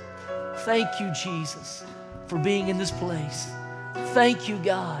 Jesus. Thank you, Jesus, for being in this place. Thank you,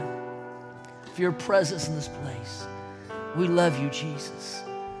 God, for your presence in this place. We love you, Jesus.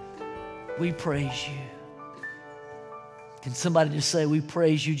 We praise you. Can somebody just say, we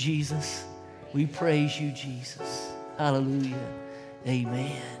praise you, Jesus? We praise you, Jesus. Hallelujah.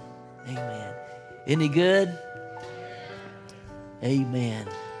 Amen. Amen. Isn't he good? Amen.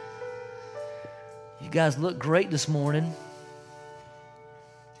 You guys look great this morning.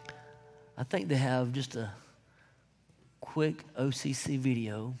 I think they have just a quick OCC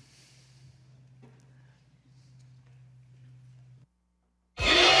video.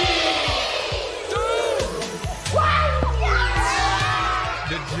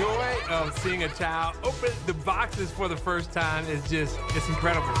 The joy of seeing a child open the boxes for the first time is just, it's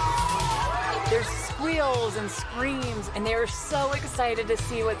incredible. There's squeals and screams, and they're so excited to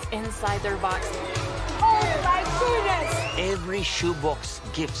see what's inside their box. Oh my goodness! Every shoebox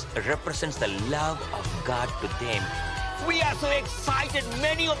gift represents the love of God to them. We are so excited.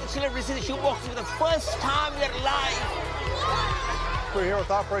 Many of the children receive the shoebox for the first time in their life. We're here with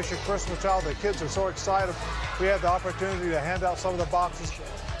Operation Christmas Child. The kids are so excited. We had the opportunity to hand out some of the boxes.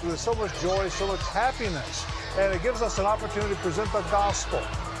 There's so much joy, so much happiness, and it gives us an opportunity to present the gospel.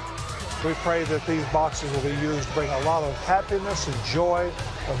 We pray that these boxes will be used to bring a lot of happiness and joy,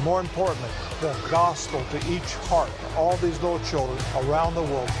 but more importantly, the gospel to each heart of all these little children around the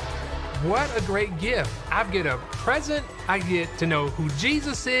world. What a great gift. I get a present, I get to know who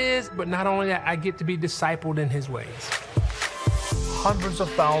Jesus is, but not only that, I get to be discipled in his ways. Hundreds of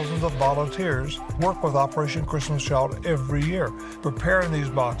thousands of volunteers work with Operation Christmas Child every year, preparing these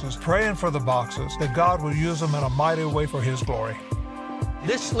boxes, praying for the boxes, that God will use them in a mighty way for his glory.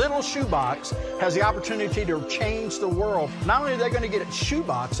 This little shoebox has the opportunity to change the world. Not only are they going to get a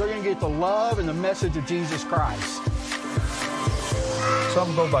shoebox, they're going to get the love and the message of Jesus Christ.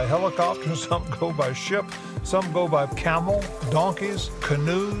 Some go by helicopter, some go by ship, some go by camel, donkeys,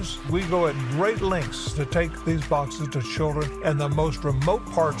 canoes. We go at great lengths to take these boxes to children in the most remote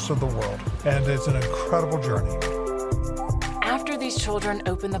parts of the world, and it's an incredible journey. After these children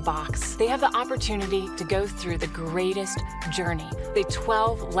open the box, they have the opportunity to go through the greatest journey, the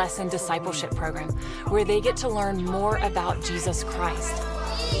 12-lesson discipleship program, where they get to learn more about Jesus Christ.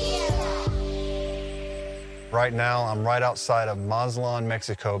 Right now, I'm right outside of Mazatlan,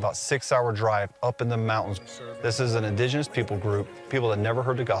 Mexico, about 6-hour drive up in the mountains. This is an indigenous people group, people that never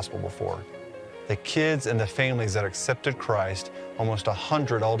heard the gospel before. The kids and the families that accepted Christ, almost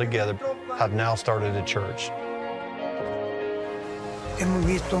 100 altogether, have now started a church. Hemos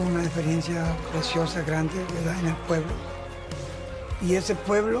visto una diferencia preciosa, grande, ¿verdad?, en el pueblo. Y ese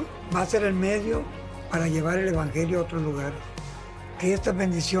pueblo va a ser el medio para llevar el evangelio a otros lugares. Que estas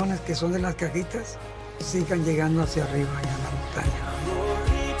bendiciones que son de las cajitas sigan llegando hacia arriba y a la montaña.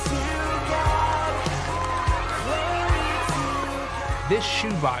 This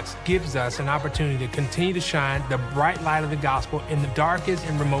shoebox gives us an opportunity to continue to shine the bright light of the gospel in the darkest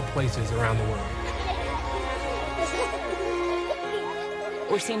and remote places around the world.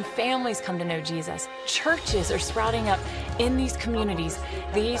 We're seeing families come to know Jesus. Churches are sprouting up in these communities.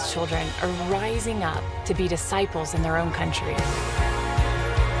 These children are rising up to be disciples in their own country.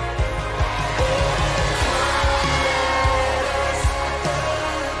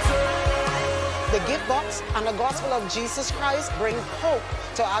 The gift box and the gospel of Jesus Christ bring hope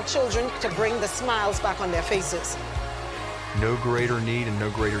to our children, to bring the smiles back on their faces. No greater need and no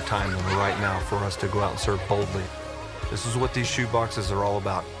greater time than right now for us to go out and serve boldly. This is what these shoe boxes are all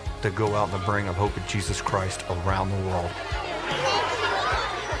about, to go out and to bring a hope of Jesus Christ around the world.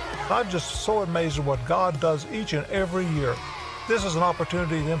 I'm just so amazed at what God does each and every year. This is an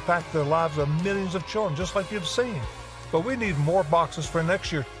opportunity to impact the lives of millions of children, just like you've seen. But we need more boxes for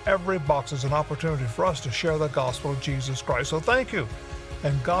next year. Every box is an opportunity for us to share the gospel of Jesus Christ. So thank you,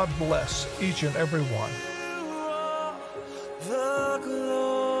 and God bless each and every one. The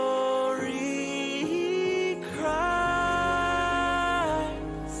glory, Christ,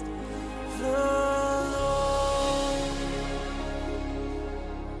 the Lord.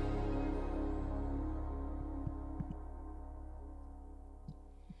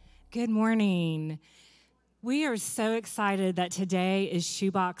 Good morning. We are so excited that today is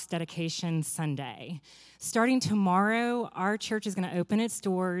Shoebox Dedication Sunday. Starting tomorrow, our church is going to open its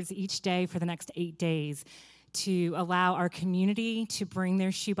doors each day for the next 8 days to allow our community to bring their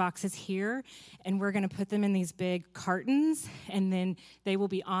shoeboxes here, and we're going to put them in these big cartons, and then they will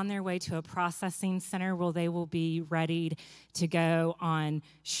be on their way to a processing center where they will be ready to go on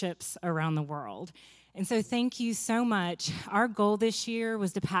ships around the world. And so thank you so much. Our goal this year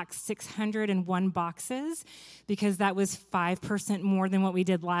was to pack 601 boxes because that was 5% more than what we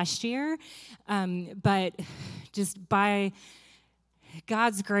did last year. But just by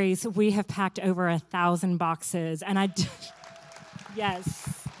God's grace, we have packed over 1,000 boxes. And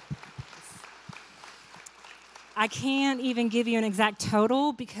yes. I can't even give you an exact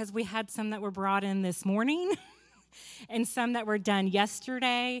total because we had some that were brought in this morning. and some that were done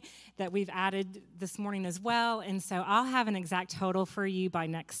yesterday that we've added this morning as well. And so I'll have an exact total for you by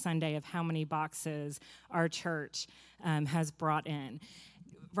next Sunday of how many boxes our church has brought in.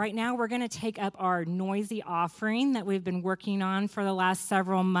 Right now, we're going to take up our noisy offering that we've been working on for the last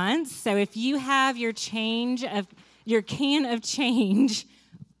several months. So if you have your can of change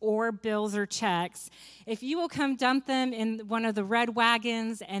or bills or checks, if you will come dump them in one of the red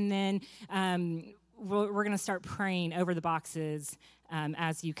wagons, and then we're going to start praying over the boxes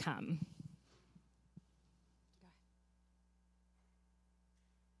as you come.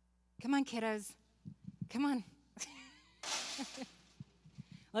 Come on, kiddos. Come on.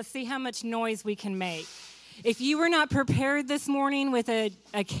 Let's see how much noise we can make. If you were not prepared this morning with a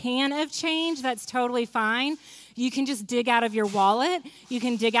can of change, that's totally fine. You can just dig out of your wallet. You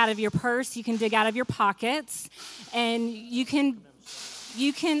can dig out of your purse. You can dig out of your pockets. And you can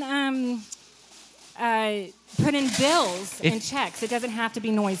put in bills and checks. It doesn't have to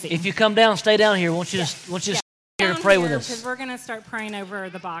be noisy. If you come down, stay down here. Won't you just stay here and pray with us? Because we're going to start praying over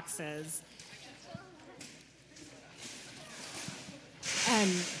the boxes.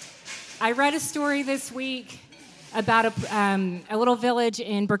 I read a story this week about a little village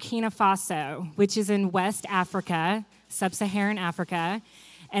in Burkina Faso, which is in West Africa, sub-Saharan Africa.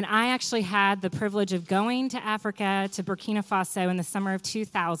 And I actually had the privilege of going to Africa, to Burkina Faso in the summer of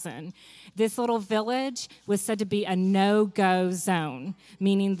 2000. This little village was said to be a no-go zone,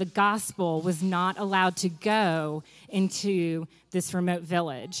 meaning the gospel was not allowed to go into this remote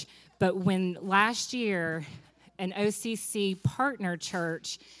village. But when last year an OCC partner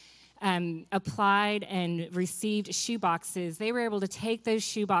church applied and received shoe boxes, they were able to take those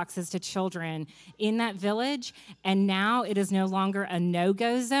shoe boxes to children in that village, and now it is no longer a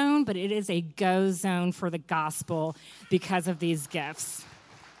no-go zone, but it is a go zone for the gospel because of these gifts.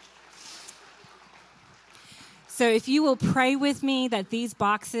 So if you will pray with me that these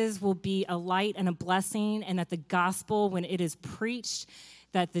boxes will be a light and a blessing, and that the gospel, when it is preached,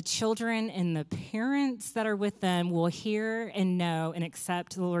 that the children and the parents that are with them will hear and know and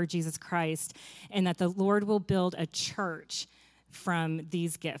accept the Lord Jesus Christ, and that the Lord will build a church from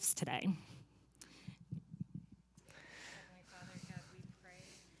these gifts today. Heavenly Father, God, we pray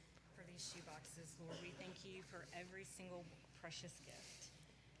for these shoe boxes, Lord. We thank you for every single precious gift.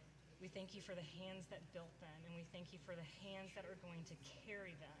 We thank you for the hands that built them, and we thank you for the hands that are going to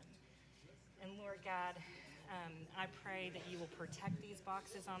carry them. And Lord God, I pray that you will protect these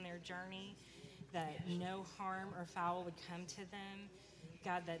boxes on their journey, that no harm or foul would come to them.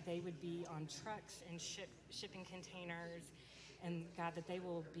 God, that they would be on trucks and shipping containers, and God, that they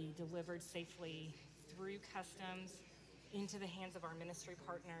will be delivered safely through customs into the hands of our ministry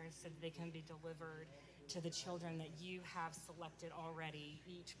partners, so that they can be delivered to the children that you have selected already,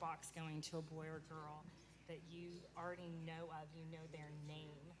 each box going to a boy or girl that you already know of. You know their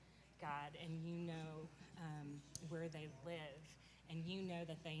name, God, and you know where they live, and you know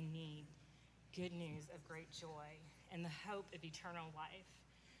that they need good news of great joy and the hope of eternal life.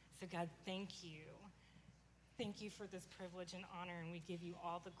 So God, thank you. Thank you for this privilege and honor, and we give you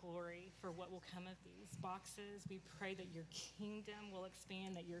all the glory for what will come of these boxes. We pray that your kingdom will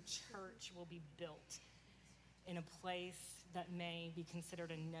expand, that your church will be built in a place that may be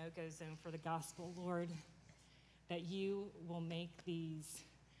considered a no-go zone for the gospel, Lord, that you will make these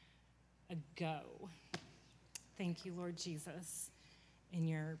a go. Thank you, Lord Jesus. In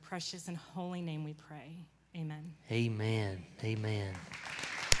your precious and holy name we pray. Amen. Amen. Amen.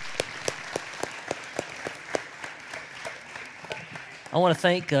 I want to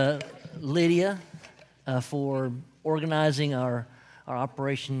thank Lydia for organizing our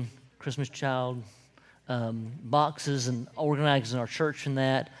Operation Christmas Child boxes and organizing our church in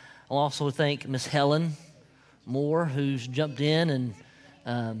that. I'll also thank Miss Helen Moore, who's jumped in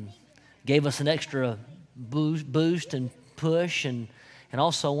and gave us an extra boost and push. And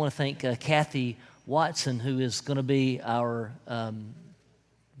also I want to thank Kathy Watson, who is going to be our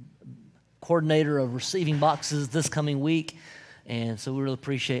coordinator of receiving boxes this coming week. And so we really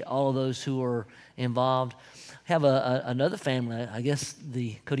appreciate all of those who are involved. I have another family, I guess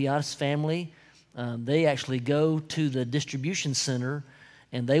the Codiatis family. They actually go to the distribution center,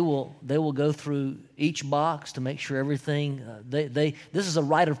 and they will go through each box to make sure everything. This is a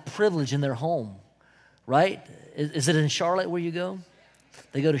right of privilege in their home, right? Is it in Charlotte where you go?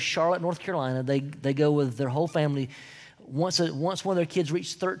 They go to Charlotte, North Carolina. They go with their whole family. Once one of their kids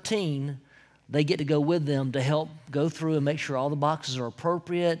reaches 13, they get to go with them to help go through and make sure all the boxes are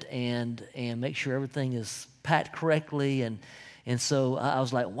appropriate and make sure everything is packed correctly. And so I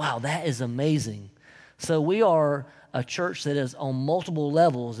was like, wow, that is amazing. So we are a church that is on multiple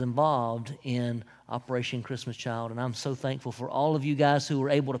levels involved in Operation Christmas Child. And I'm so thankful for all of you guys who were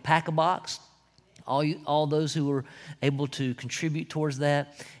able to pack a box, all those who were able to contribute towards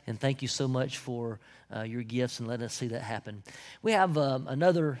that. And thank you so much for your gifts and letting us see that happen. We have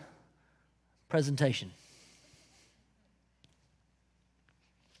another presentation.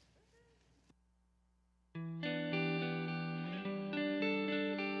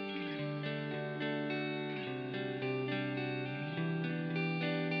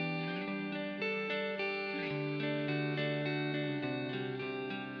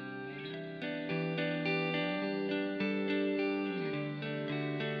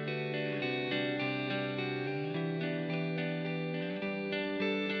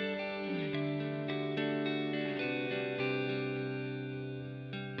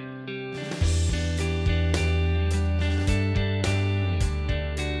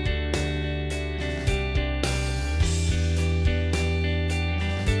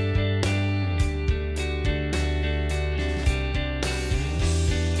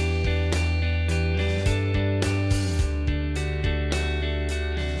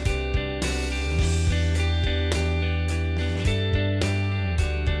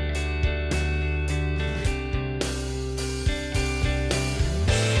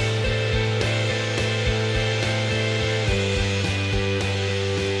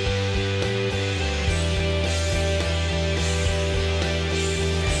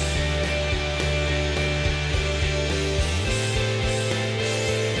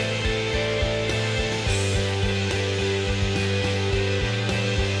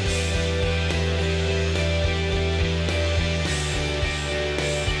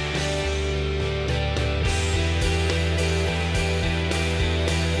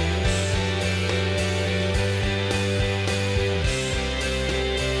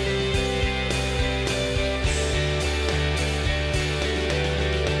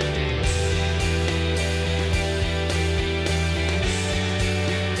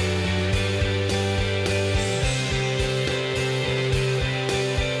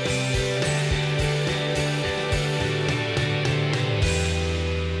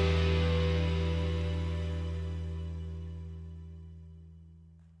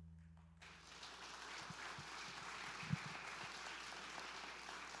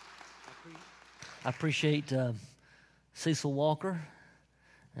 I appreciate Cecil Walker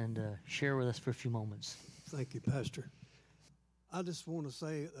and share with us for a few moments. Thank you, Pastor. I just want to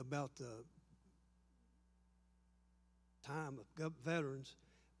say about the time of veterans,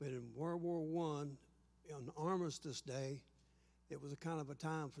 but in World War I, on Armistice Day, it was a kind of a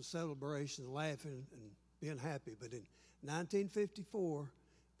time for celebration, laughing, and being happy. But in 1954,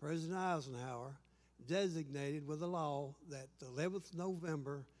 President Eisenhower designated with a law that the 11th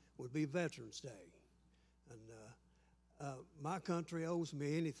November would be Veterans Day. And my country owes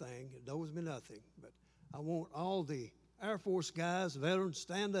me anything. It owes me nothing. But I want all the Air Force guys, veterans,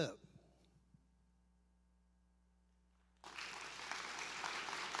 stand up.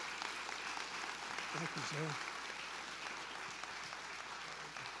 Thank you, sir.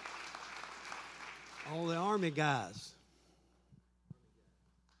 All the Army guys.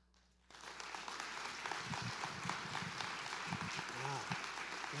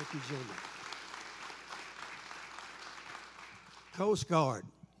 Thank you, gentlemen. Coast Guard.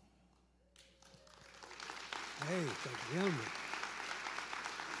 Hey, thank you, gentlemen.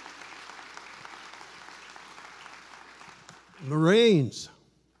 Marines.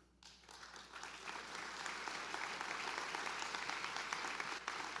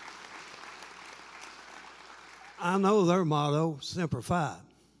 I know their motto, Semper Fi.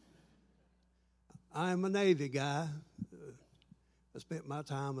 I am a Navy guy. I spent my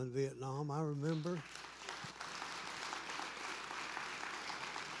time in Vietnam, I remember.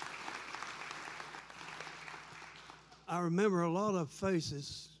 I remember a lot of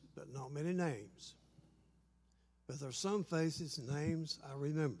faces, but not many names. But there's some faces and names I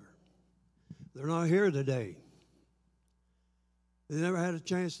remember. They're not here today. They never had a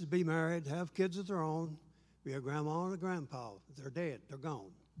chance to be married, have kids of their own, be a grandma and a grandpa. They're dead, they're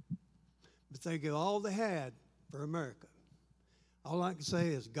gone. But they gave all they had for America. All I can say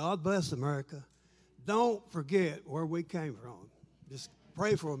is, God bless America. Don't forget where we came from. Just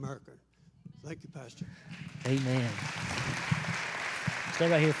pray for America. Thank you, Pastor. Amen. Stay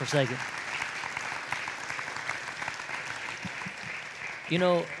right here for a second. You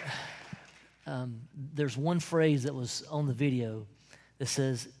know, there's one phrase that was on the video that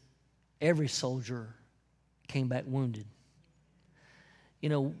says, every soldier came back wounded. You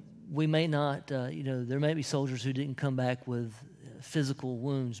know, we may not, there may be soldiers who didn't come back with physical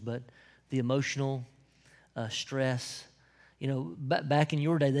wounds, but the emotional stress. You know, back in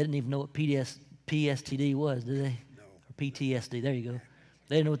your day, they didn't even know what PSTD was, did they? No. Or PTSD, there you go.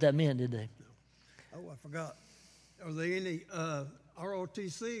 They didn't know what that meant, did they? No. Oh, I forgot. Are there any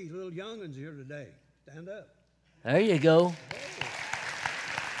ROTC little young'uns here today? Stand up. There you go.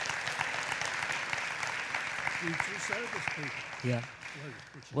 Future service people. Yeah.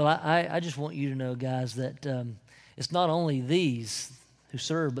 Well, I just want you to know, guys, that it's not only these who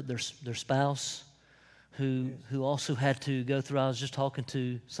serve, but their spouse who also had to go through. I was just talking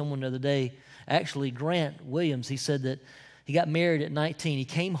to someone the other day, actually Grant Williams. He said that he got married at 19. He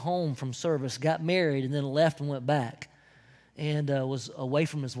came home from service, got married, and then left and went back. And was away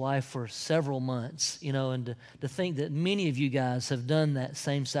from his wife for several months, and to think that many of you guys have done that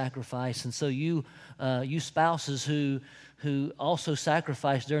same sacrifice. And so you spouses who also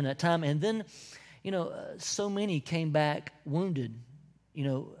sacrificed during that time. And then, so many came back wounded,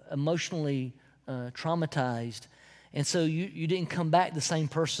 emotionally traumatized. And so you didn't come back the same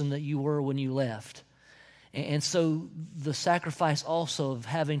person that you were when you left. And so the sacrifice also of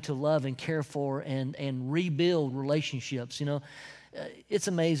having to love and care for and rebuild relationships, it's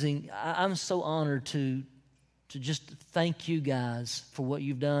amazing. I'm so honored to just thank you guys for what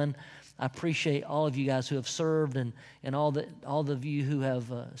you've done. I appreciate all of you guys who have served and all of you who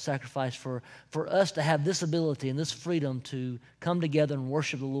have sacrificed for us to have this ability and this freedom to come together and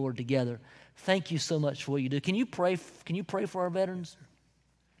worship the Lord together. Thank you so much for what you do. Can you pray for our veterans?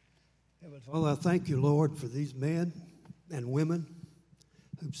 Heavenly Father, I thank you, Lord, for these men and women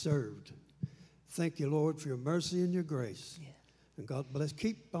who've served. Thank you, Lord, for your mercy and your grace. Yeah. And God bless.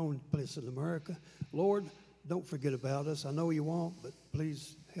 Keep on blessing America. Lord, don't forget about us. I know you won't, but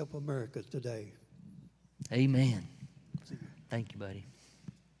please help America today. Amen. Thank you, buddy.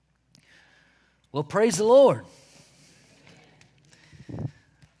 Well, praise the Lord.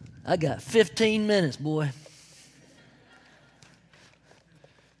 I got 15 minutes, boy.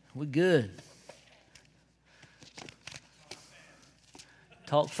 We're good.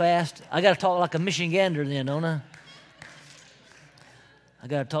 Talk fast. I got to talk like a Michigander then, don't I? I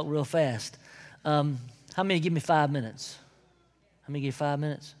got to talk real fast. How many give me 5 minutes? How many give you 5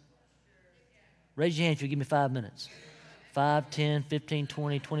 minutes? Raise your hand if you give me 5 minutes. 5, 10, 15,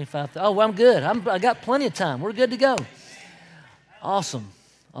 20, 25. Oh, well, I'm good. I got plenty of time. We're good to go. Awesome.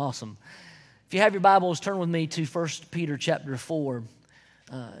 Awesome. If you have your Bibles, turn with me to 1 Peter chapter 4.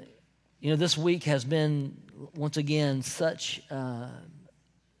 This week has been, once again, such an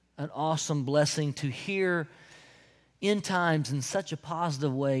awesome blessing to hear end times in such a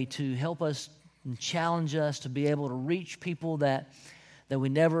positive way to help us and challenge us to be able to reach people that we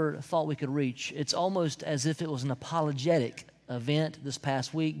never thought we could reach. It's almost as if it was an apologetic event this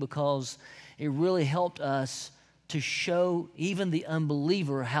past week because it really helped us to show even the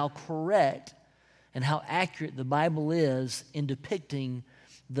unbeliever how correct and how accurate the Bible is in depicting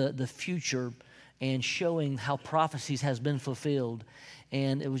the future and showing how prophecies has been fulfilled.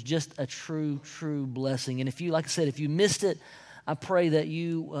 And it was just a true blessing. And if you, like I said, if you missed it, I pray that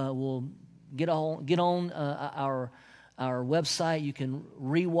you will get on our website. You can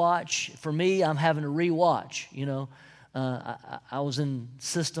rewatch. For me, I'm having to rewatch. I was in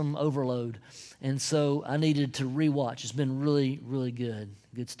system overload, and so I needed to rewatch. It's been really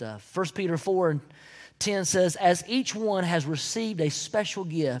good stuff. 1 Peter 4:10 says, "As each one has received a special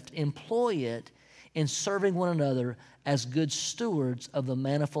gift, employ it in serving one another as good stewards of the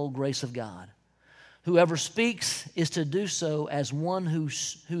manifold grace of God. Whoever speaks is to do so as one who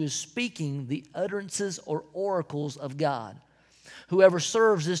is speaking the utterances or oracles of God. Whoever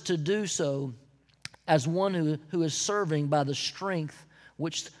serves is to do so as one who is serving by the strength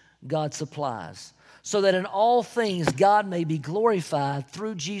which God supplies, so that in all things God may be glorified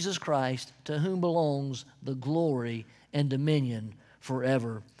through Jesus Christ, to whom belongs the glory and dominion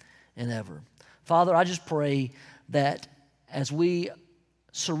forever and ever." Father, I just pray that as we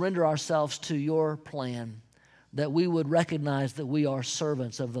surrender ourselves to your plan, that we would recognize that we are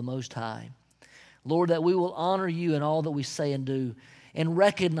servants of the Most High. Lord, that we will honor you in all that we say and do, and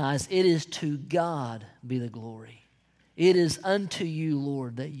recognize it is to God be the glory. It is unto you,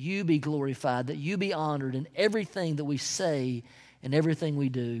 Lord, that you be glorified, that you be honored in everything that we say and everything we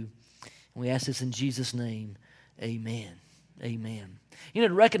do. And we ask this in Jesus' name. Amen. Amen. You know,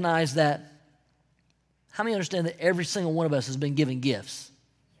 to recognize that, how many understand that every single one of us has been given gifts,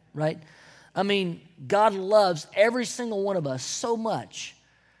 right? I mean, God loves every single one of us so much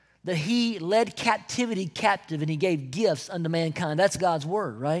that he led captivity captive and he gave gifts unto mankind. That's God's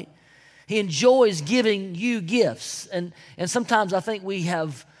word, right? He enjoys giving you gifts. And sometimes I think we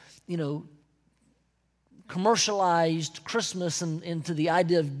have, commercialized Christmas and into the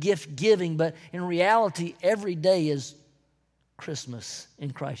idea of gift giving, but in reality, every day is Christmas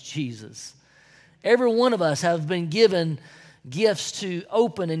in Christ Jesus. Every one of us have been given gifts to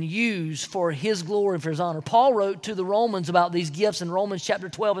open and use for His glory and for His honor. Paul wrote to the Romans about these gifts in Romans chapter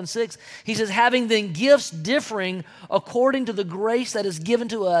 12 and 6. He says, having then gifts differing according to the grace that is given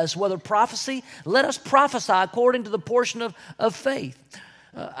to us, whether prophecy, let us prophesy according to the portion of faith.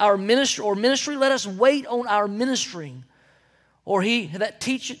 Our ministry, let us wait on our ministering. Or he that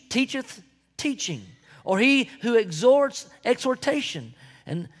teacheth, teaching. Or he who exhorts, exhortation.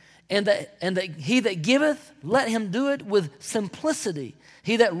 And that he that giveth, let him do it with simplicity.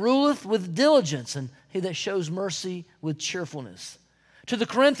 He that ruleth with diligence, and he that shows mercy with cheerfulness. To the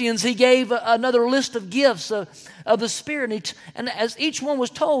Corinthians, he gave another list of gifts of the Spirit. And as each one was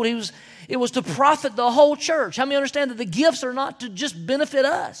told, it was to profit the whole church. How many understand that the gifts are not to just benefit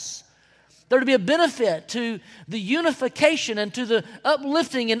us? They're to be a benefit to the unification and to the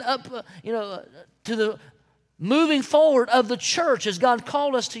uplifting and to the moving forward of the church as God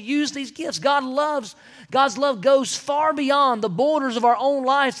called us to use these gifts. God's love goes far beyond the borders of our own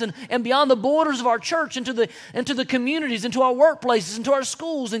lives and beyond the borders of our church into the communities, into our workplaces, into our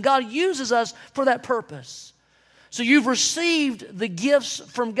schools, and God uses us for that purpose. So you've received the gifts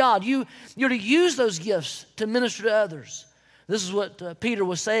from God. You're to use those gifts to minister to others. This is what Peter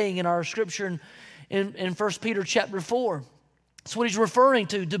was saying in our scripture in 1 Peter chapter 4. That's what he's referring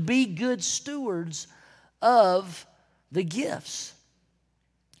to be good stewards of the gifts.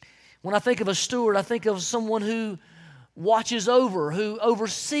 When I think of a steward, I think of someone who watches over, who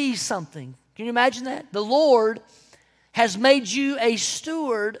oversees something. Can you imagine that? The Lord has made you a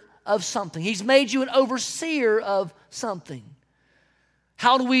steward of something. He's made you an overseer of something.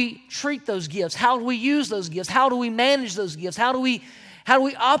 How do we treat those gifts? How do we use those gifts? How do we manage those gifts? How do we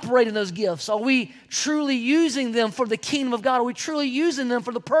operate in those gifts? Are we truly using them for the kingdom of God? Are we truly using them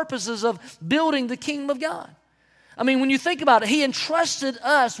for the purposes of building the kingdom of God? I mean, when you think about it, He entrusted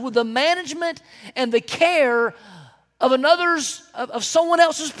us with the management and the care of someone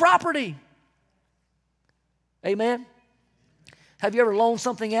else's property. Amen? Have you ever loaned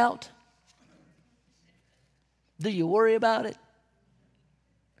something out? Do you worry about it?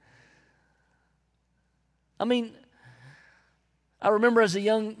 I mean, I remember as a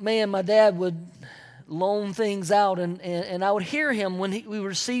young man, my dad would loan things out, and I would hear him when we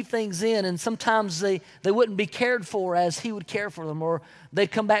received things in, and sometimes they wouldn't be cared for as he would care for them, or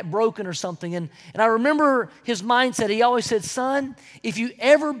they'd come back broken or something. And I remember his mindset. He always said, son, if you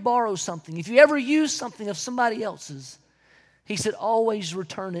ever borrow something, if you ever use something of somebody else's, he said, always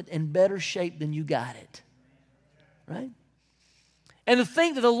return it in better shape than you got it. Right? And to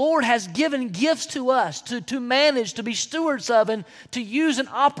think that the Lord has given gifts to us to manage, to be stewards of, and to use and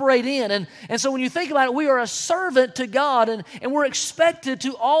operate in. And so when you think about it, we are a servant to God, and we're expected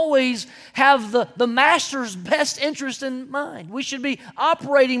to always have the Master's best interest in mind. We should be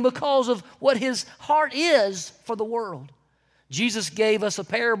operating because of what His heart is for the world. Jesus gave us a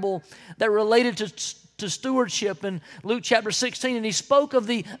parable that related to stewardship in Luke chapter 16, and He spoke of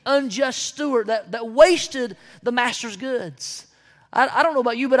the unjust steward that wasted the Master's goods. I don't know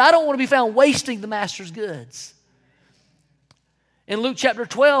about you, but I don't want to be found wasting the Master's goods. In Luke chapter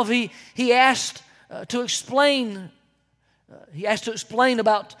 12, he asked to explain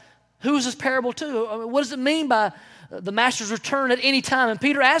about who is this parable to. I mean, what does it mean by the Master's return at any time? And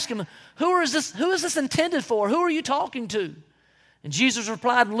Peter asked him, who is this intended for? Who are you talking to? And Jesus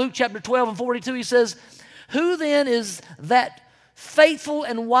replied in Luke chapter 12 and 42, He says, who then is that faithful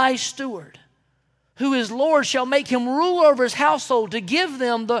and wise steward, who his Lord shall make him ruler over his household to give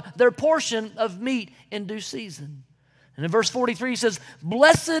them their portion of meat in due season? And in verse 43 he says,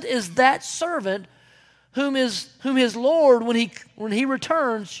 blessed is that servant whom his Lord, when he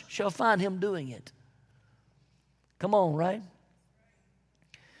returns, shall find him doing it. Come on, right?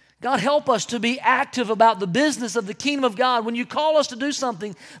 God, help us to be active about the business of the kingdom of God. When you call us to do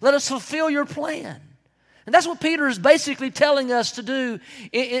something, let us fulfill your plan. And that's what Peter is basically telling us to do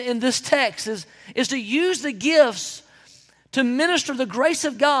in this text, is to use the gifts to minister the grace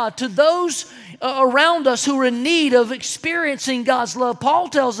of God to those around us who are in need of experiencing God's love. Paul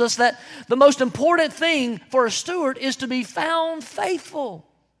tells us that the most important thing for a steward is to be found faithful.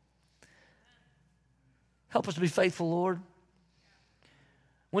 Help us to be faithful, Lord.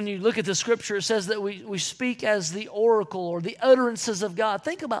 When you look at the scripture, it says that we speak as the oracle or the utterances of God.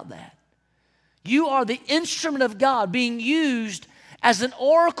 Think about that. You are the instrument of God, being used as an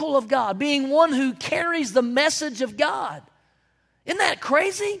oracle of God, being one who carries the message of God. Isn't that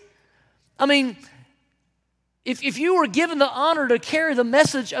crazy? I mean, if you were given the honor to carry the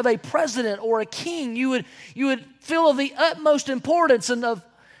message of a president or a king, you would feel of the utmost importance and of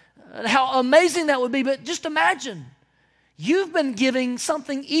how amazing that would be. But just imagine, you've been given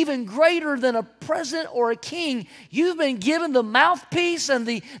something even greater than a president or a king. You've been given the mouthpiece and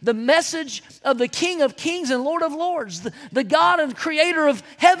the message of the King of Kings and Lord of Lords, the God and creator of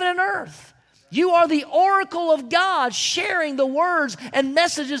heaven and earth. You are the oracle of God, sharing the words and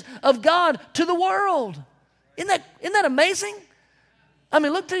messages of God to the world. Isn't that amazing? I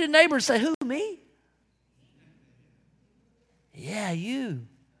mean, look to your neighbor and say, who, me? Yeah, you.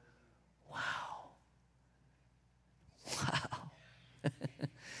 Wow.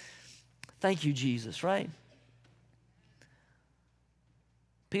 Thank you, Jesus, right?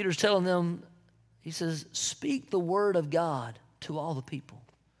 Peter's telling them, he says, speak the word of God to all the people.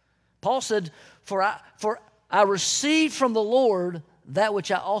 Paul said, for I received from the Lord that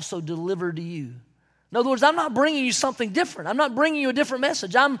which I also delivered to you. In other words, I'm not bringing you something different. I'm not bringing you a different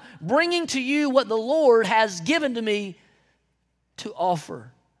message. I'm bringing to you what the Lord has given to me to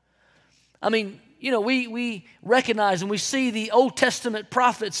offer. I mean, you know, we recognize and we see the Old Testament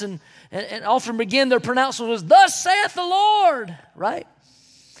prophets and often begin their pronouncement with, thus saith the Lord, right?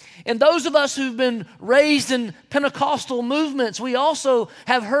 And those of us who've been raised in Pentecostal movements, we also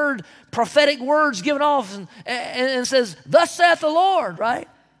have heard prophetic words given off and says, thus saith the Lord, right?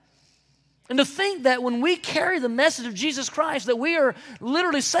 And to think that when we carry the message of Jesus Christ, that we are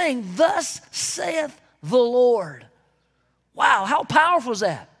literally saying, thus saith the Lord. Wow, how powerful is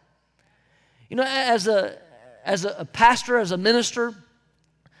that? You know, as a pastor, as a minister,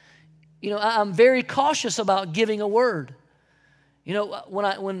 you know, I'm very cautious about giving a word. You know,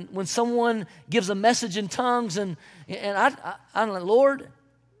 when someone gives a message in tongues and I'm like, Lord,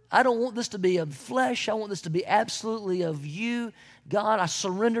 I don't want this to be of flesh. I want this to be absolutely of you. God, I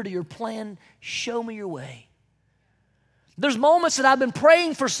surrender to your plan. Show me your way. There's moments that I've been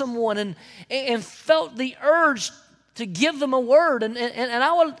praying for someone and felt the urge to give them a word. And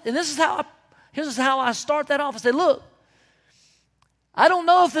this is how I start that off. I say, look, I don't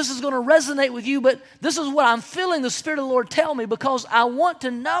know if this is going to resonate with you, but this is what I'm feeling the Spirit of the Lord tell me, because I want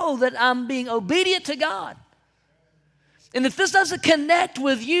to know that I'm being obedient to God. And if this doesn't connect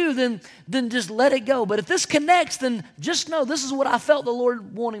with you, then just let it go. But if this connects, then just know this is what I felt the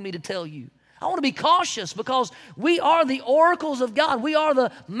Lord wanting me to tell you. I want to be cautious because we are the oracles of God. We are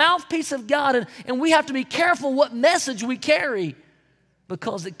the mouthpiece of God, and we have to be careful what message we carry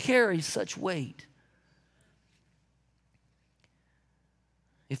because it carries such weight.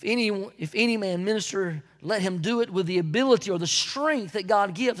 If any man minister, let him do it with the ability or the strength that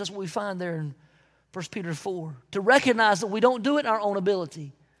God gives. That's what we find there in 1 Peter 4. To recognize that we don't do it in our own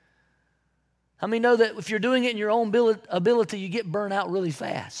ability. How many know that if you're doing it in your own ability, you get burned out really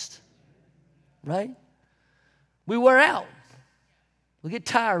fast? Right? We wear out. We get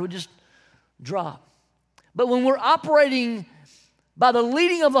tired. We just drop. But when we're operating by the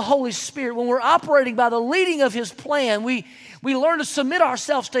leading of the Holy Spirit, when we're operating by the leading of His plan, we learn to submit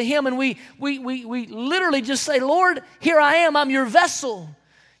ourselves to Him, and we literally just say, Lord, here I am. I'm your vessel.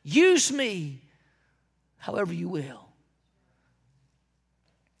 Use me however you will.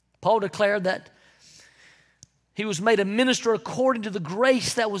 Paul declared that he was made a minister according to the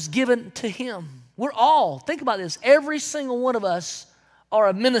grace that was given to him. We're all, think about this, every single one of us are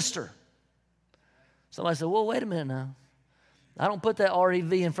a minister. Somebody said, well, wait a minute now. I don't put that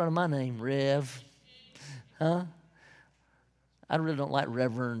R-E-V in front of my name, Rev. Huh? I really don't like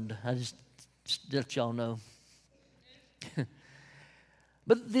Reverend. I just let y'all know.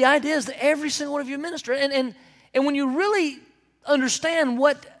 But the idea is that every single one of you minister. And when you really understand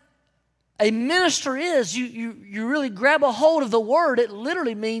what a minister is, you really grab a hold of the word. It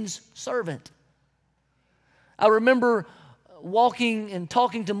literally means servant. I remember walking and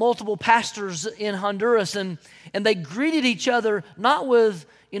talking to multiple pastors in Honduras, and they greeted each other not with,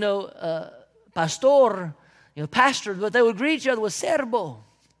 pastor, pastor, but they would greet each other with servo,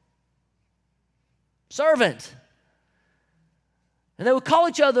 servant. And they would call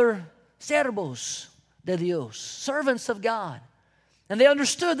each other servos de Dios, servants of God. And they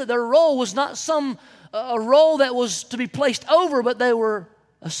understood that their role was not a role that was to be placed over, but they were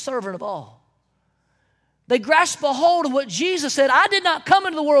a servant of all. They grasped a hold of what Jesus said, I did not come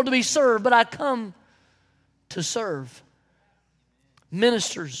into the world to be served, but I come to serve.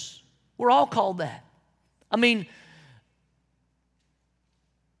 Ministers, we're all called that. I mean,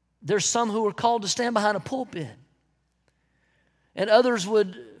 there's some who are called to stand behind a pulpit, and others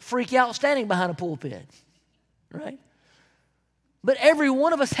would freak out standing behind a pulpit, right? But every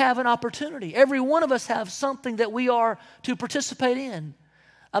one of us have an opportunity. Every one of us have something that we are to participate in.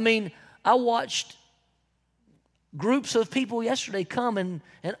 I mean, I watched groups of people yesterday come and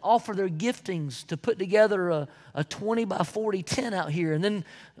offer their giftings to put together a 20 by 40 tent out here and then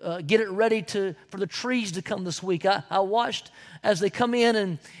get it ready for the trees to come this week. I watched as they come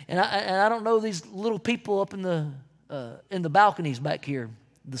in, and I don't know these little people up in the balconies back here,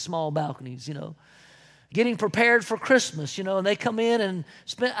 the small balconies, getting prepared for Christmas, and they come in and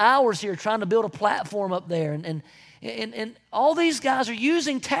spent hours here trying to build a platform up there. And all these guys are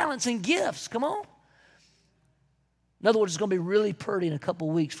using talents and gifts. Come on. In other words, it's going to be really pretty in a couple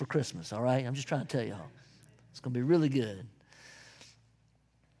of weeks for Christmas, all right? I'm just trying to tell y'all. It's going to be really good.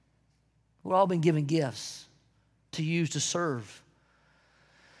 We've all been given gifts to use to serve.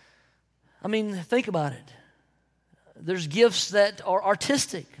 I mean, think about it. There's gifts that are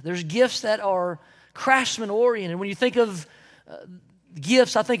artistic. There's gifts that are craftsman-oriented. When you think of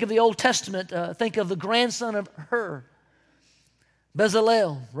gifts, I think of the Old Testament. Think of the grandson of Hur,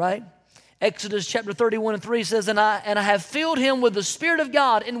 Bezalel, right? Exodus chapter 31:3 says, and I have filled him with the Spirit of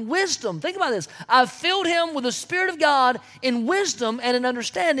God in wisdom. Think about this. I've filled him with the Spirit of God in wisdom and in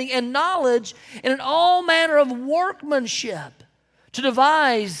understanding and knowledge and in all manner of workmanship, to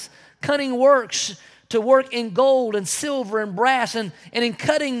devise cunning works, to work in gold and silver and brass and in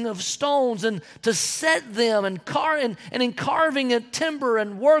cutting of stones, and to set them and in carving of timber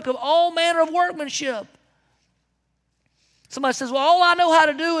and work of all manner of workmanship. Somebody says, well, all I know how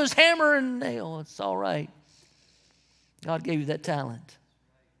to do is hammer and nail. It's all right. God gave you that talent.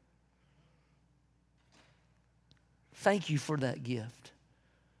 Thank you for that gift.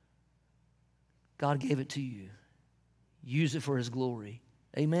 God gave it to you. Use it for His glory.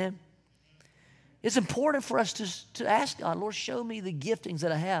 Amen? It's important for us to ask God, Lord, show me the giftings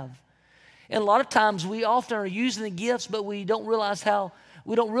that I have. And a lot of times we often are using the gifts, but we don't realize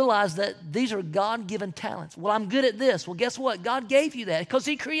that these are God-given talents. Well, I'm good at this. Well, guess what? God gave you that because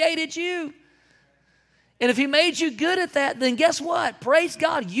He created you. And if He made you good at that, then guess what? Praise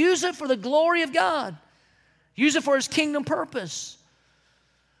God. Use it for the glory of God. Use it for His kingdom purpose.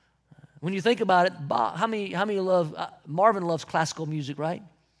 When you think about it, how many love, Marvin loves classical music, right?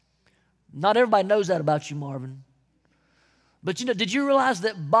 Not everybody knows that about you, Marvin. But did you realize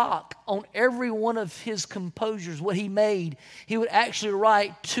that Bach, on every one of his composers, what he made, he would actually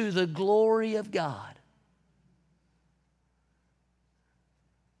write to the glory of God?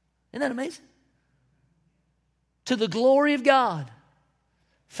 Isn't that amazing? To the glory of God.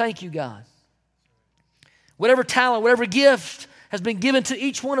 Thank you, God. Whatever talent, whatever gift has been given to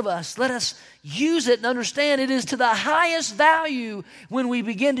each one of us, let us use it and understand it is to the highest value when we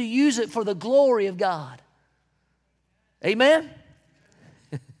begin to use it for the glory of God. Amen?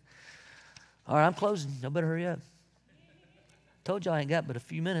 All right, I'm closing. Y'all better hurry up. Told you I ain't got but a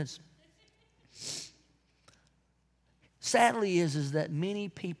few minutes. Sadly is that many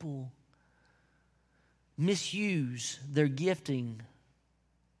people misuse their gifting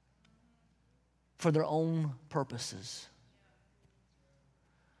for their own purposes.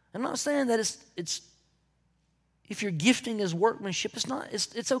 I'm not saying that it's if your gifting is workmanship,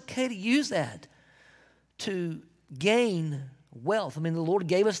 it's okay to use that to gain wealth. I mean, the Lord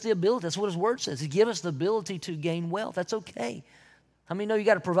gave us the ability. That's what His Word says. He gave us the ability to gain wealth. That's okay. How many know you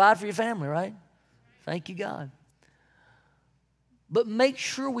got to provide for your family, right? Thank you, God. But make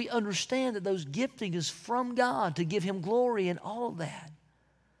sure we understand that those gifting is from God to give Him glory and all of that.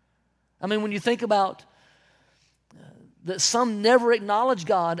 I mean, when you think about that some never acknowledge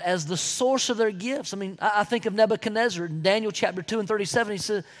God as the source of their gifts. I mean, I think of Nebuchadnezzar in Daniel chapter 2 and 37. He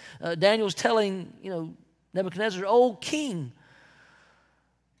said, Daniel's telling, Nebuchadnezzar, O king,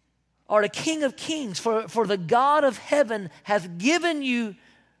 art a king of kings, for the God of heaven hath given you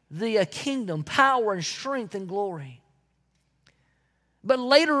the kingdom, power, and strength and glory. But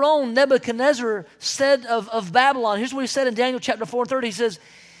later on, Nebuchadnezzar said of Babylon, here's what he said in Daniel chapter 4 and 30. He says,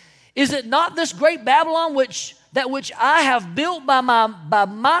 is it not this great Babylon which I have built by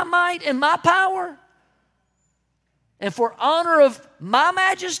my might and my power, and for honor of my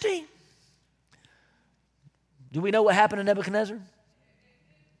majesty? Do we know what happened to Nebuchadnezzar?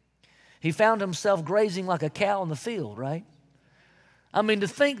 He found himself grazing like a cow in the field, right? I mean, to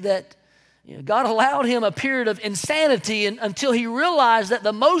think that God allowed him a period of insanity until he realized that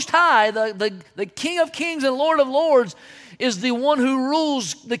the Most High, the King of Kings and Lord of Lords, is the one who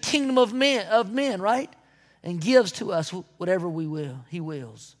rules the kingdom of men, right? And gives to us whatever He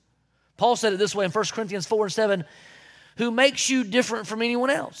wills. Paul said it this way in 1 Corinthians 4 and 7, who makes you different from anyone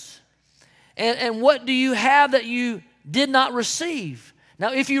else. And what do you have that you did not receive?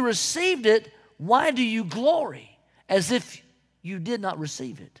 Now, if you received it, why do you glory as if you did not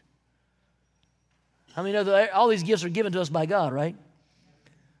receive it? I mean, all these gifts are given to us by God, right?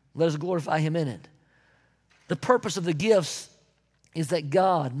 Let us glorify Him in it. The purpose of the gifts is that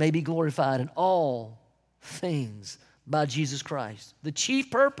God may be glorified in all things by Jesus Christ. The chief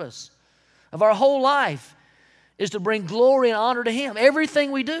purpose of our whole life is to bring glory and honor to Him.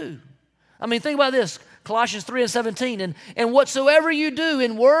 Everything we do. I mean, think about this. Colossians 3:17. And whatsoever you do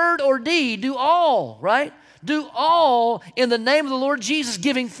in word or deed, do all, right? Do all in the name of the Lord Jesus,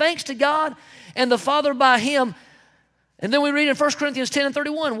 giving thanks to God and the Father by Him. And then we read in 1 Corinthians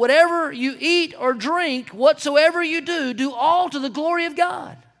 10:31, whatever you eat or drink, whatsoever you do, do all to the glory of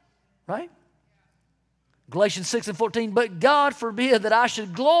God, right? Galatians 6:14, but God forbid that I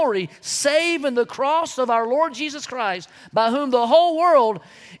should glory save in the cross of our Lord Jesus Christ, by whom the whole world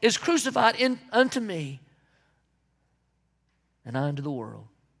is crucified unto me, and I unto the world.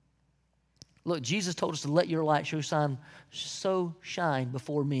 Look, Jesus told us to let your light so shine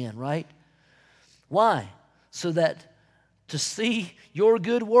before men, right? Why? So that to see your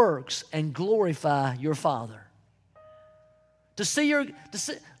good works and glorify your Father.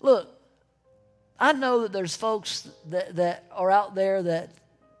 Look, I know that there's folks that are out there that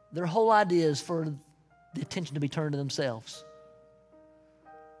their whole idea is for the attention to be turned to themselves.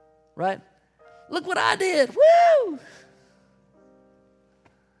 Right? Look what I did. Woo!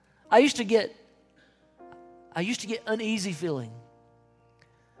 I used to get uneasy feeling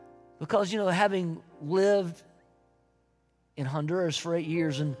because, having lived in Honduras for 8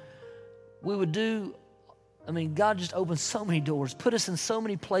 years, and we would God just opened so many doors, put us in so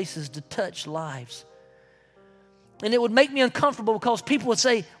many places to touch lives. And it would make me uncomfortable because people would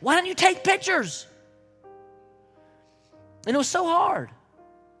say, why don't you take pictures? And it was so hard.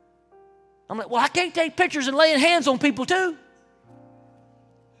 I'm like, well, I can't take pictures and laying hands on people too.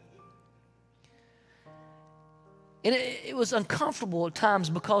 And it was uncomfortable at times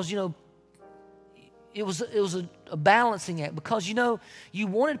because, it was a balancing act because, you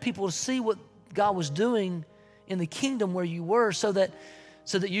wanted people to see what God was doing in the kingdom where you were so that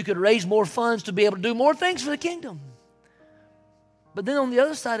you could raise more funds to be able to do more things for the kingdom. But then on the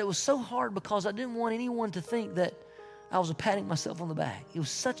other side, it was so hard because I didn't want anyone to think that I was patting myself on the back. It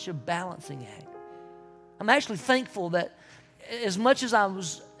was such a balancing act. I'm actually thankful that as much as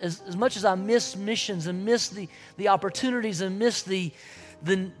I missed missions and missed the opportunities and missed the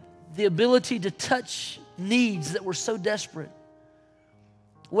ability to touch needs that were so desperate,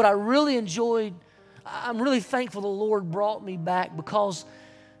 what I really enjoyed, I'm really thankful the Lord brought me back because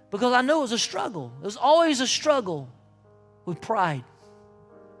I know it was a struggle. It was always a struggle with pride.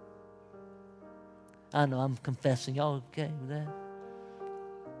 I know I'm confessing. Y'all okay with that?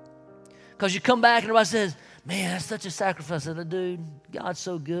 Because you come back and everybody says, man, that's such a sacrifice. I said, dude, God's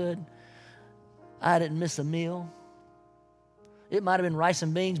so good. I didn't miss a meal. It might have been rice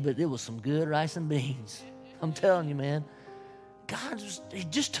and beans, but it was some good rice and beans. I'm telling you, man. He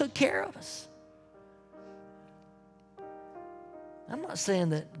just took care of us. I'm not saying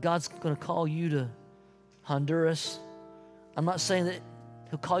that God's going to call you to Honduras. I'm not saying that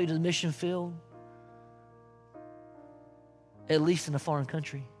He'll call you to the mission field, at least in a foreign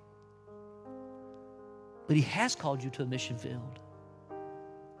country. But He has called you to a mission field.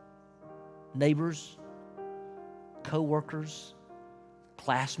 Neighbors, co-workers,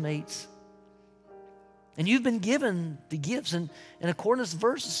 classmates. And you've been given the gifts. And according to this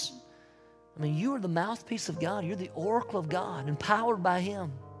verse, you are the mouthpiece of God. You're the oracle of God, empowered by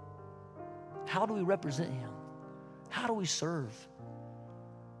Him. How do we represent Him? How do we serve?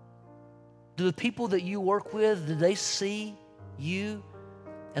 Do the people that you work with, do they see you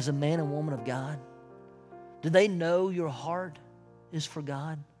as a man and woman of God? Do they know your heart is for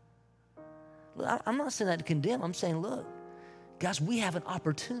God? Look, I'm not saying that to condemn. I'm saying, look, guys, we have an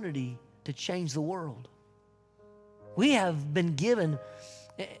opportunity to change the world. We've been given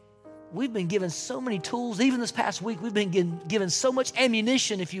so many tools. Even this past week, we've been given so much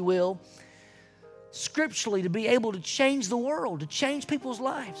ammunition, if you will, scripturally to be able to change the world, to change people's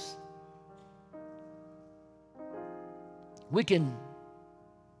lives. We can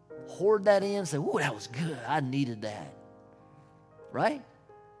hoard that in and say, ooh, that was good. I needed that. Right?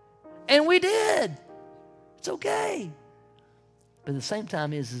 And we did. It's okay. But at the same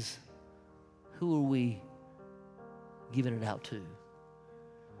time is who are we giving it out to?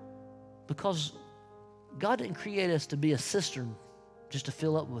 Because God didn't create us to be a cistern just to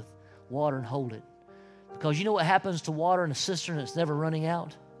fill up with water and hold it. Because you know what happens to water in a cistern that's never running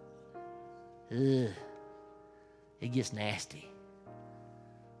out? Ugh. It gets nasty.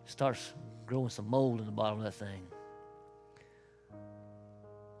 It starts growing some mold in the bottom of that thing.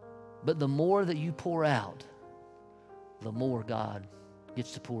 But the more that you pour out, the more God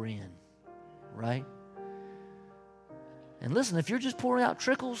gets to pour in, right? And listen, if you're just pouring out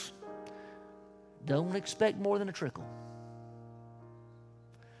trickles, Don't expect more than a trickle.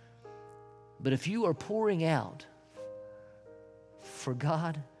 But if you are pouring out for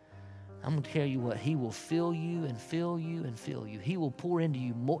God, I'm going to tell you what, He will fill you and fill you and fill you. He will pour into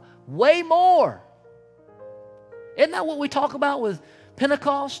you more, way more. Isn't that what we talk about with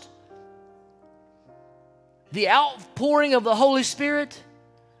Pentecost? The outpouring of the Holy Spirit.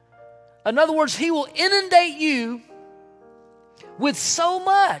 In other words, He will inundate you with so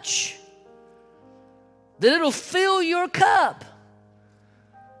much that it'll fill your cup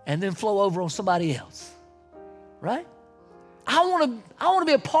and then flow over on somebody else. Right? I want to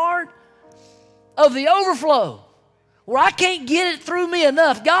be a part of the overflow where I can't get it through me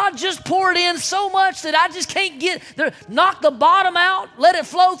enough. God, just pour it in so much that I just can't get there. Knock the bottom out, let it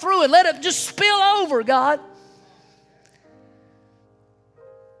flow through, and let it just spill over, God.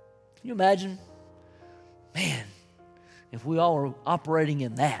 Can you imagine? Man, if we all were operating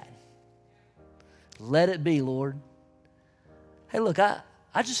in that. Let it be, Lord. Hey, look, I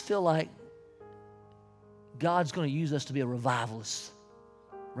just feel like God's going to use us to be a revivalist,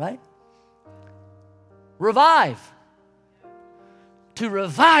 right? Revive. To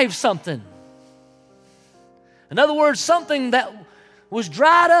revive something. In other words, something that was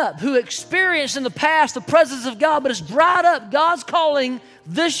dried up, who experienced in the past the presence of God, but it's dried up. God's calling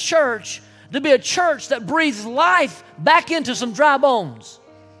this church to be a church that breathes life back into some dry bones.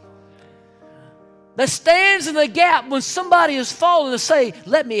 That stands in the gap when somebody is falling to say,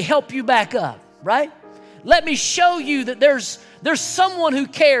 let me help you back up, right? Let me show you that there's someone who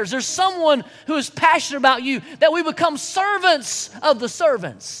cares. There's someone who is passionate about you, that we become servants of the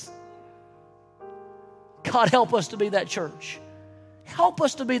servants. God, help us to be that church. Help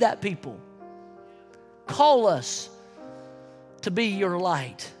us to be that people. Call us to be your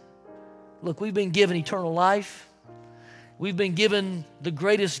light. Look, we've been given eternal life. We've been given the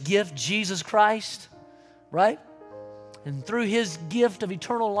greatest gift, Jesus Christ, right? And through His gift of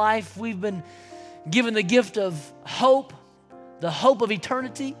eternal life, we've been given the gift of hope, the hope of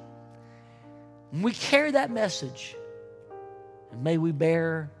eternity. And we carry that message. And may we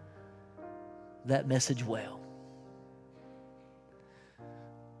bear that message well.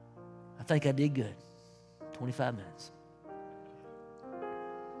 I think I did good. 25 minutes.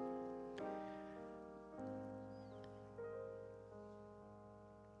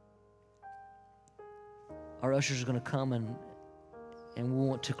 Our ushers are going to come and we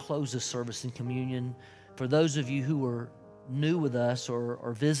want to close this service in communion. For those of you who are new with us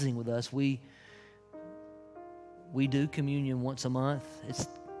or visiting with us, we do communion once a month.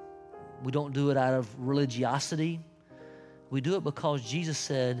 We don't do it out of religiosity. We do it because Jesus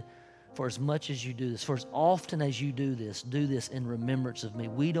said, for as much as you do this, for as often as you do this in remembrance of me.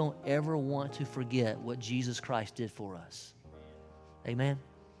 We don't ever want to forget what Jesus Christ did for us. Amen?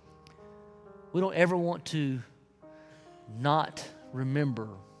 We don't ever want to not remember,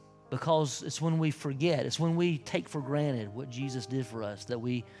 because it's when we forget, it's when we take for granted what Jesus did for us that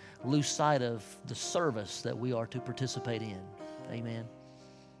we lose sight of the service that we are to participate in. Amen.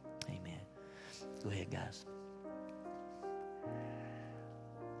 Amen. Go ahead, guys.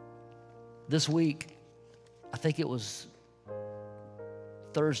 This week, I think it was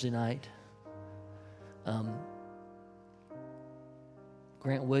Thursday night,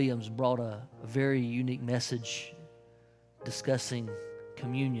 Grant Williams brought a very unique message discussing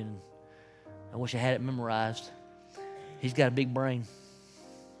communion. I wish I had it memorized. He's got a big brain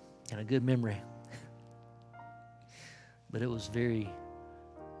and a good memory. But it was very,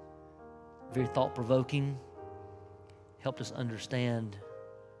 very thought-provoking. Helped us understand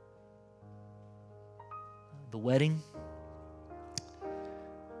the wedding.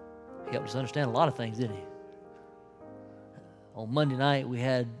 He helped us understand a lot of things, didn't he? On Monday night, we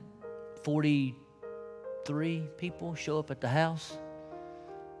had 43 people show up at the house,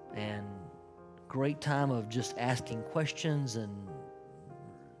 and great time of just asking questions and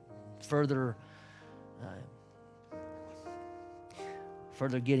further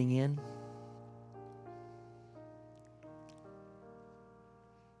getting in.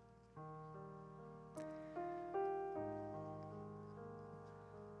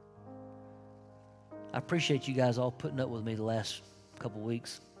 I appreciate you guys all putting up with me the last couple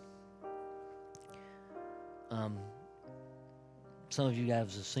weeks. Some of you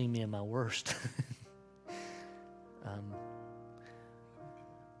guys have seen me in my worst.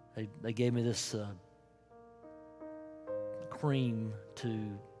 They gave me this cream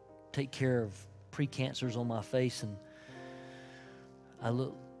to take care of precancers on my face, and I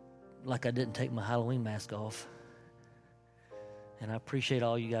look like I didn't take my Halloween mask off. And I appreciate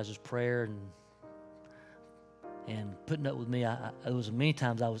all you guys' prayer and and putting up with me. It was many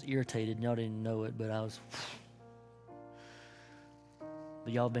times I was irritated, and y'all didn't know it, but I was.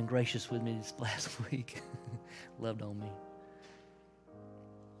 But y'all been gracious with me this last week. Loved on me.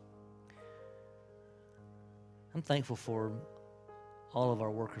 I'm thankful for all of our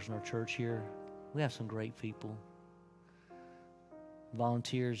workers in our church here. We have some great people.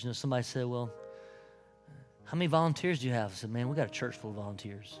 Volunteers. You know, somebody said, well, how many volunteers do you have? I said, man, we got a church full of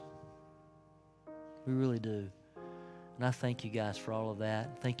volunteers. We really do. And I thank you guys for all of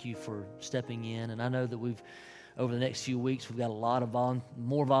that. Thank you for stepping in. And I know that over the next few weeks, we've got a lot of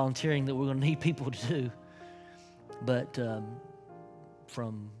more volunteering that we're going to need people to do. But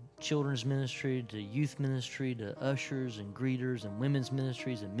from children's ministry to youth ministry to ushers and greeters and women's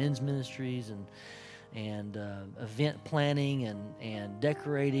ministries and men's ministries and event planning and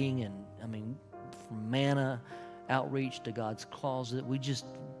decorating, and I mean, from Manna outreach to God's Closet,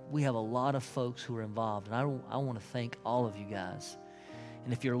 we have a lot of folks who are involved, and I want to thank all of you guys.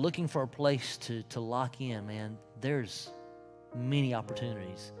 And if you're looking for a place to lock in, man, there's many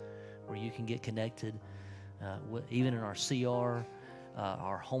opportunities where you can get connected, even in our CR,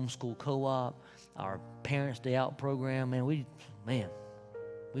 our homeschool co-op, our Parents Day Out program. Man, we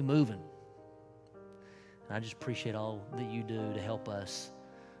moving. And I just appreciate all that you do to help us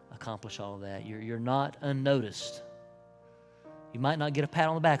accomplish all of that. You're not unnoticed. You might not get a pat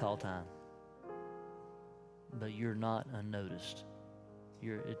on the back all the time, but you're not unnoticed.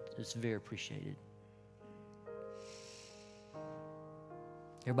 It's very appreciated.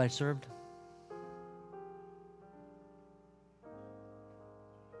 Everybody served?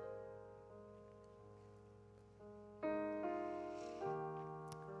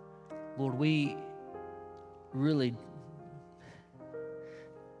 Lord, we really,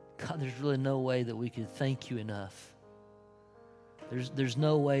 God, there's really no way that we could thank you enough. There's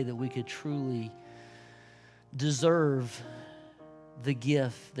no way that we could truly deserve the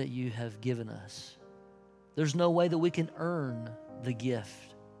gift that you have given us. There's no way that we can earn the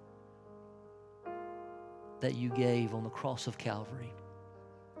gift that you gave on the cross of Calvary.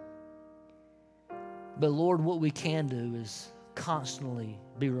 But Lord, what we can do is constantly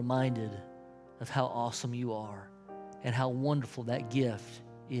be reminded of how awesome you are and how wonderful that gift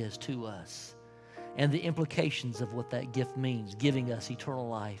is to us and the implications of what that gift means, giving us eternal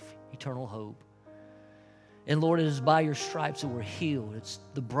life, eternal hope. And Lord, it is by your stripes that we're healed. It's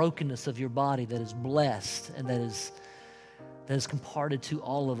the brokenness of your body that is blessed and that is imparted to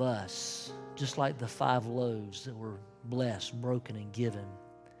all of us, just like the 5 loaves that were blessed, broken, and given.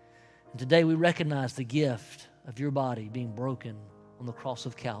 And today we recognize the gift of your body being broken on the cross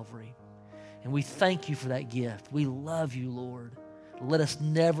of Calvary. And we thank you for that gift. We love you, Lord. Let us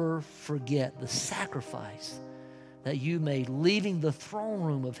never forget the sacrifice that you made, leaving the throne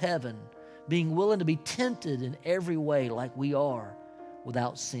room of heaven, being willing to be tempted in every way like we are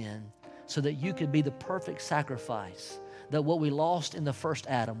without sin, so that you could be the perfect sacrifice, that what we lost in the first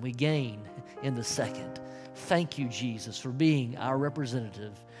Adam, we gain in the second. Thank you, Jesus, for being our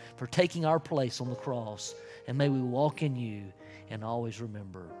representative, for taking our place on the cross, and may we walk in you and always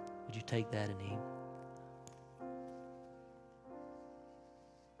remember. Would you take that and eat?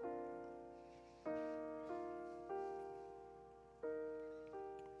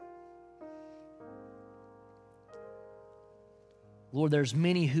 Lord, there's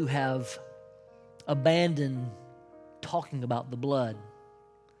many who have abandoned talking about the blood.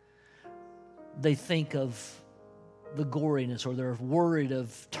 They think of the goriness, or they're worried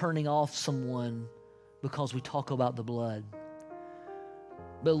of turning off someone because we talk about the blood.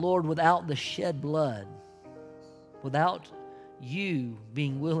 But Lord, without the shed blood, without you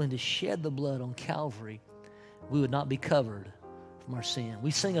being willing to shed the blood on Calvary, we would not be covered from our sin.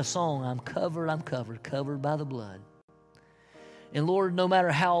 We sing a song, I'm covered by the blood. And Lord, no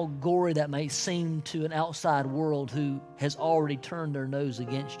matter how gory that may seem to an outside world who has already turned their nose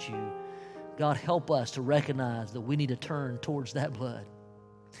against you, God, help us to recognize that we need to turn towards that blood.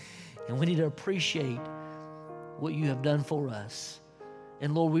 And we need to appreciate what you have done for us.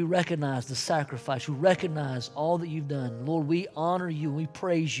 And Lord, we recognize the sacrifice. We recognize all that you've done. Lord, we honor you and we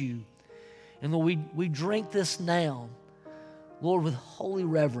praise you. And Lord, we drink this now, Lord, with holy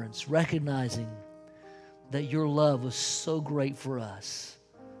reverence, recognizing that your love was so great for us.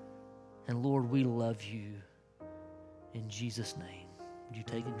 And Lord, we love you. In Jesus' name, would you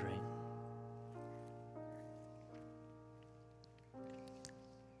take and drink?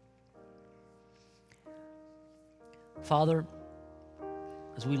 Father,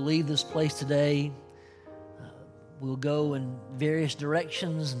 as we leave this place today, we'll go in various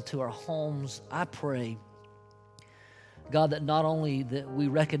directions and to our homes. I pray, God, that not only that we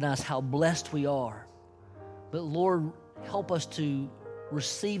recognize how blessed we are, But Lord, help us to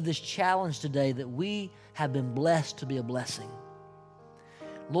receive this challenge today that we have been blessed to be a blessing.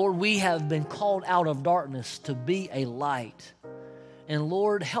 Lord, we have been called out of darkness to be a light. And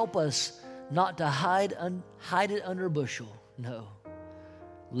Lord, help us not to hide it under a bushel. No.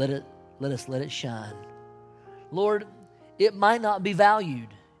 Let it shine. Lord, it might not be valued.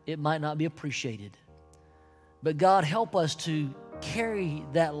 It might not be appreciated. But God, help us to carry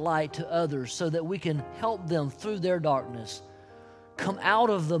that light to others so that we can help them through their darkness come out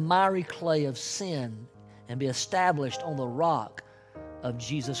of the miry clay of sin and be established on the rock of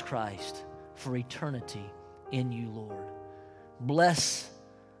Jesus Christ for eternity in you, Lord. Bless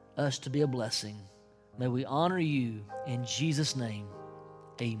us to be a blessing. May we honor you in Jesus' name.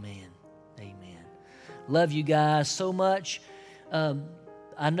 Amen. Amen. Love you guys so much.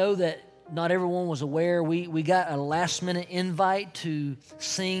 I know that not everyone was aware. We got a last-minute invite to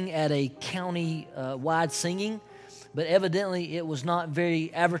sing at a county-wide singing, but evidently it was not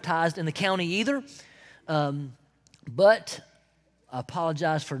very advertised in the county either. But I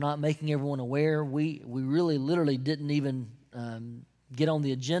apologize for not making everyone aware. We really literally didn't even get on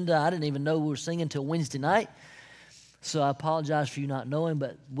the agenda. I didn't even know we were singing until Wednesday night. So I apologize for you not knowing,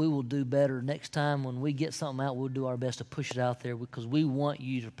 but we will do better next time. When we get something out, we'll do our best to push it out there because we want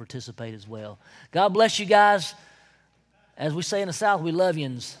you to participate as well. God bless you guys. As we say in the South, we love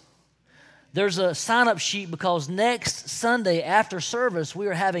yous. There's a sign-up sheet because next Sunday after service, we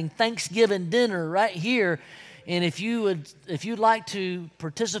are having Thanksgiving dinner right here. And if you'd like to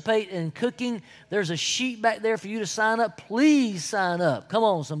participate in cooking, there's a sheet back there for you to sign up. Please sign up. Come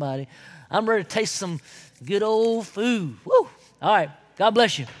on, somebody. I'm ready to taste some good old food. Woo! All right. God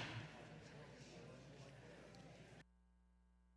bless you.